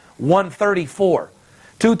 2014-15, 134.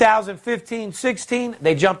 2015-16,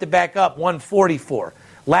 they jumped it back up, 144.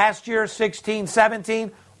 Last year, 16-17,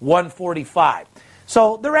 145.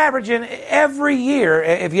 So they're averaging every year,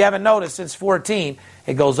 if you haven't noticed, since 14,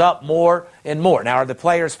 it goes up more and more. Now, are the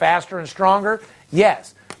players faster and stronger?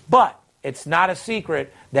 Yes. But it's not a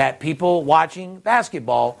secret that people watching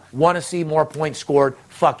basketball want to see more points scored,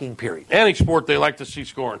 fucking period. Any sport they like to see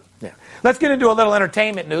scoring. Yeah. Let's get into a little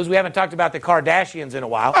entertainment news. We haven't talked about the Kardashians in a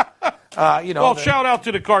while. Shout out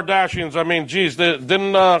to the Kardashians. I mean, geez,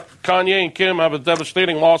 didn't Kanye and Kim have a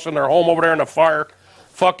devastating loss in their home over there in the fire?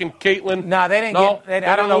 Fucking Caitlyn. No, they didn't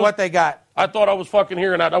I don't know what they got. I thought I was fucking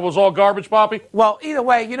hearing that. That was all garbage, Poppy? Well, either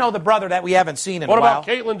way, you know the brother that we haven't seen in a while. What about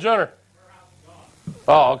Caitlyn Jenner?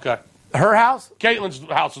 Oh, okay. Her house? Caitlyn's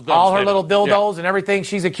house is devastated. All her little dildos and everything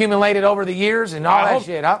she's accumulated over the years and all that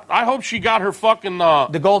shit, huh? I hope she got her fucking...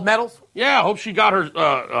 the gold medals? Yeah, I hope she got her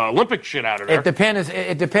Olympic shit out of there.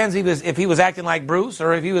 It depends if he was acting like Bruce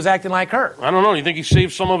or if he was acting like her. I don't know. You think he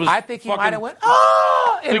saved some of his... I think he might have went,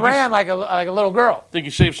 and ran like a little girl. Think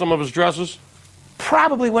he saved some of his dresses?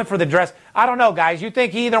 Probably went for the dress. I don't know, guys. You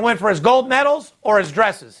think he either went for his gold medals or his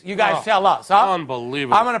dresses? You guys tell us, huh?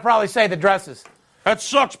 Unbelievable. I'm going to probably say the dresses. That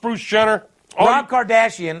sucks, Bruce Jenner. Rob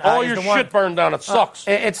Kardashian. All your shit burned down. It sucks.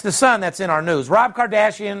 It's the son that's in our news. Rob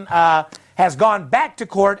Kardashian has gone back to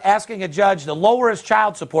court asking a judge to lower his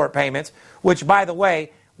child support payments, which, by the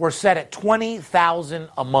way, were set at $20,000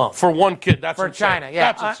 a month for one kid. That's for insane. China.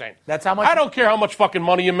 Yeah, that's insane. That's how much. I don't care how much fucking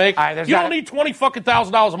money you make. You don't need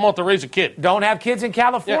 $20,000 a month to raise a kid. Don't have kids in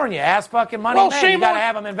California. Yeah. Ask fucking money. Well, man. You got to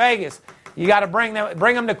have them in Vegas. You got to bring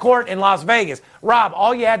them to court in Las Vegas. Rob,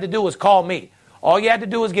 all you had to do was call me. All you had to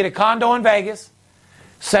do was get a condo in Vegas,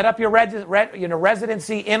 set up your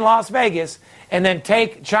residency in Las Vegas, and then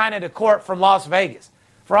take China to court from Las Vegas.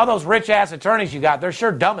 For all those rich-ass attorneys you got, they're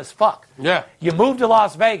sure dumb as fuck. Yeah. You move to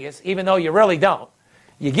Las Vegas, even though you really don't.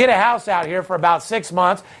 You get a house out here for about 6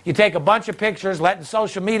 months. You take a bunch of pictures, letting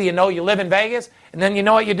social media know you live in Vegas, and then you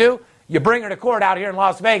know what you do? You bring her to court out here in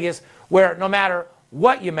Las Vegas, where no matter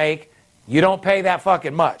what you make, you don't pay that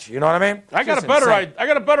fucking much. You know what I mean? I got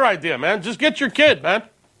a better idea, man. Just get your kid, man.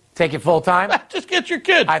 Take it full time? Just get your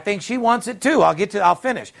kid. I think she wants it too. I'll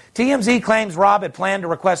finish. TMZ claims Rob had planned to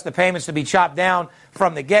request the payments to be chopped down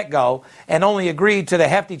from the get-go and only agreed to the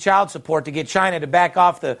hefty child support to get China to back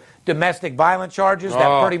off the domestic violence charges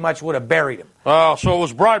that pretty much would have buried him. Oh, so it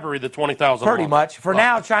was bribery, the $20,000. Pretty much. For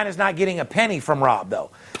now, China's not getting a penny from Rob,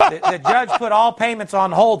 though. The judge put all payments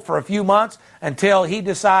on hold for a few months until he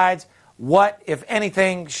decides what, if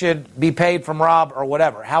anything, should be paid from Rob or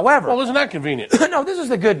whatever. However... Well, isn't that convenient? No, this is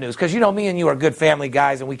the good news, because, me and you are good family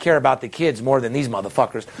guys, and we care about the kids more than these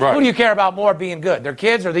motherfuckers. Right. Who do you care about more being good, their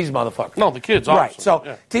kids or these motherfuckers? No, the kids, obviously. Right,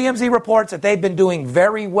 so TMZ reports that they've been doing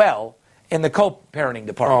very well in the co-parenting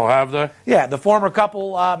department. Oh, have they? Yeah, the former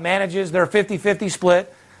couple manages their 50-50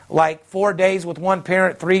 split, like 4 days with one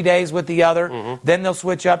parent, 3 days with the other. Mm-hmm. Then they'll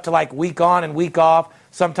switch up to like week on and week off.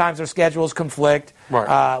 Sometimes their schedules conflict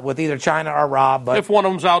with either China or Rob. But if one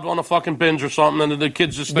of them's out on a fucking binge or something, then the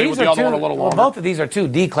kids just stay with the other one a little longer. Well, both of these are two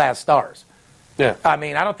D-class stars. Yeah. I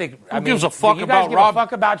mean, I don't think... Who gives a fuck do you about guys give Rob? a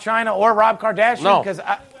fuck about China or Rob Kardashian? No. Because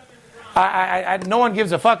no one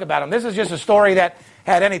gives a fuck about them. This is just a story that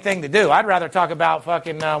had anything to do. I'd rather talk about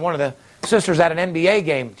fucking one of the sisters at an NBA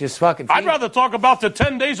game just fucking... I'd rather talk about the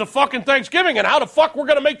 10 days of fucking Thanksgiving and how the fuck we're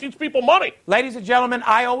going to make these people money. Ladies and gentlemen,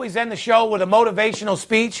 I always end the show with a motivational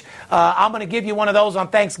speech. I'm going to give you one of those on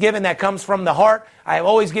Thanksgiving that comes from the heart. I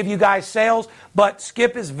always give you guys sales, but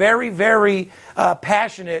Skip is very, very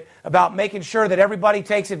passionate about making sure that everybody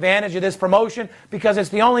takes advantage of this promotion because it's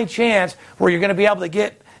the only chance where you're going to be able to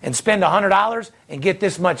get and spend $100 and get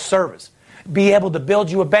this much service. Be able to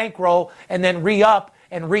build you a bankroll and then re-up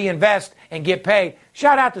and reinvest and get paid.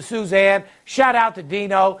 Shout out to Suzanne. Shout out to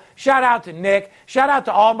Dino. Shout out to Nick. Shout out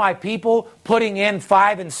to all my people putting in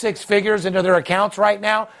 5 and 6 figures into their accounts right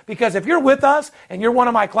now. Because if you're with us and you're one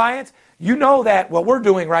of my clients, you know that what we're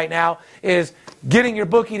doing right now is getting your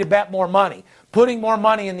bookie to bet more money, putting more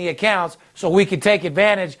money in the accounts so we can take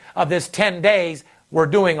advantage of this 10 days we're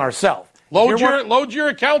doing ourselves. Load your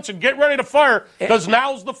accounts and get ready to fire because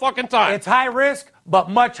now's the fucking time. It's high risk, but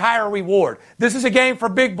much higher reward. This is a game for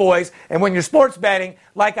big boys, and when you're sports betting,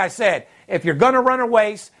 like I said, if you're going to run a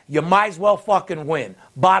race, you might as well fucking win.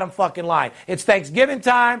 Bottom fucking line. It's Thanksgiving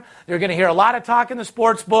time. You're going to hear a lot of talk in the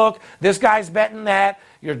sports book. This guy's betting that.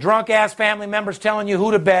 Your drunk-ass family members telling you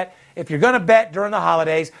who to bet. If you're going to bet during the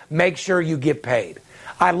holidays, make sure you get paid.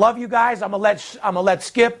 I love you guys. I'm gonna let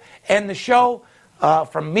Skip end the show.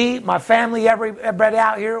 From me, my family, everybody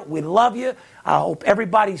out here, we love you. I hope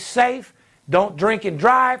everybody's safe. Don't drink and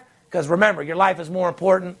drive, because remember, your life is more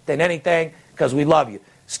important than anything, because we love you.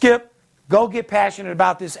 Skip, go get passionate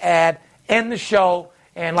about this ad, end the show,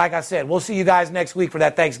 and like I said, we'll see you guys next week for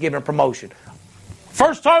that Thanksgiving promotion.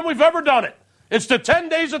 First time we've ever done it. It's the 10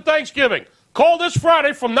 days of Thanksgiving. Call this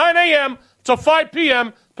Friday from 9 a.m. to 5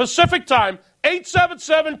 p.m. Pacific time,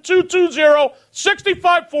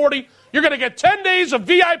 877-220-6540. You're going to get 10 days of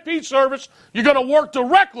VIP service. You're going to work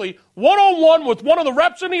directly, one-on-one with one of the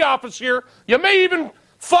reps in the office here. You may even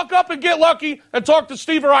fuck up and get lucky and talk to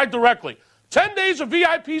Steve or I directly. 10 days of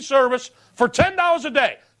VIP service for $10 a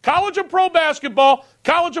day. College and pro basketball,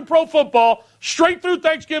 college and pro football, straight through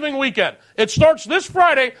Thanksgiving weekend. It starts this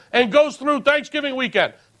Friday and goes through Thanksgiving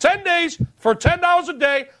weekend. 10 days for $10 a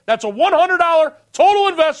day. That's a $100 total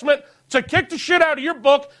investment to kick the shit out of your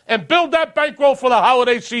book and build that bankroll for the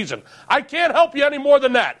holiday season. I can't help you any more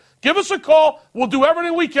than that. Give us a call. We'll do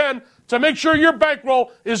everything we can to make sure your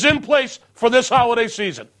bankroll is in place for this holiday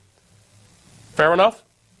season. Fair enough?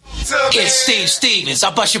 It's Steve Stevens.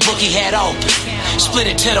 I bust your bookie head open. Split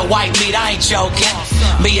it to the white meat, I ain't joking.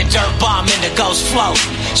 Me and Dirt Bomb in the ghost float.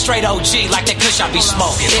 Straight OG like that kush I be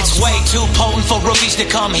smoking. It's way too potent for rookies to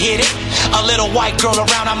come hit it. A little white girl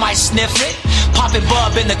around, I might sniff it. Poppin'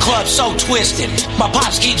 bub in the club, so twisted. My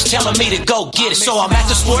pops keeps telling me to go get it. So I'm at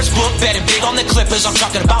the sports book, betting big on the Clippers. I'm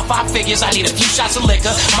talking about 5 figures, I need a few shots of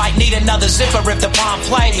liquor. Might need another zipper if the bomb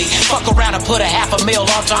play me. Fuck around and put $500,000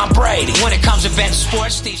 on Tom Brady. When it comes to betting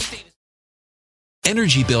sports, Steve Stevens.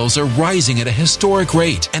 Energy bills are rising at a historic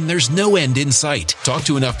rate, and there's no end in sight. Talk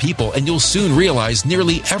to enough people, and you'll soon realize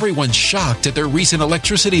nearly everyone's shocked at their recent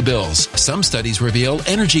electricity bills. Some studies reveal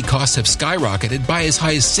energy costs have skyrocketed by as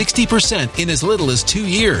high as 60% in as little as 2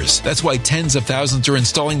 years. That's why tens of thousands are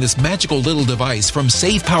installing this magical little device from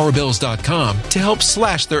SavePowerBills.com to help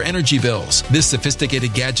slash their energy bills. This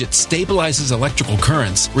sophisticated gadget stabilizes electrical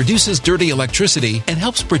currents, reduces dirty electricity, and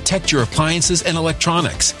helps protect your appliances and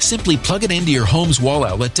electronics. Simply plug it into your home's wall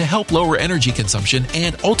outlet to help lower energy consumption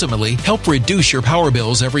and ultimately help reduce your power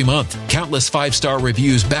bills every month. Countless 5-star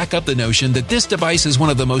reviews back up the notion that this device is one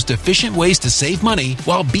of the most efficient ways to save money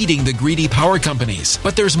while beating the greedy power companies.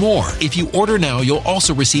 But there's more. If you order now, you'll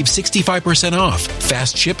also receive 65% off,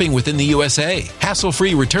 fast shipping within the USA,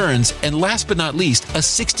 hassle-free returns, and last but not least, a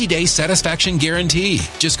 60-day satisfaction guarantee.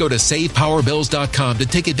 Just go to SavePowerBills.com to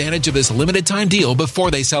take advantage of this limited time deal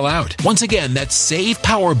before they sell out. Once again, that's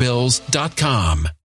SavePowerBills.com.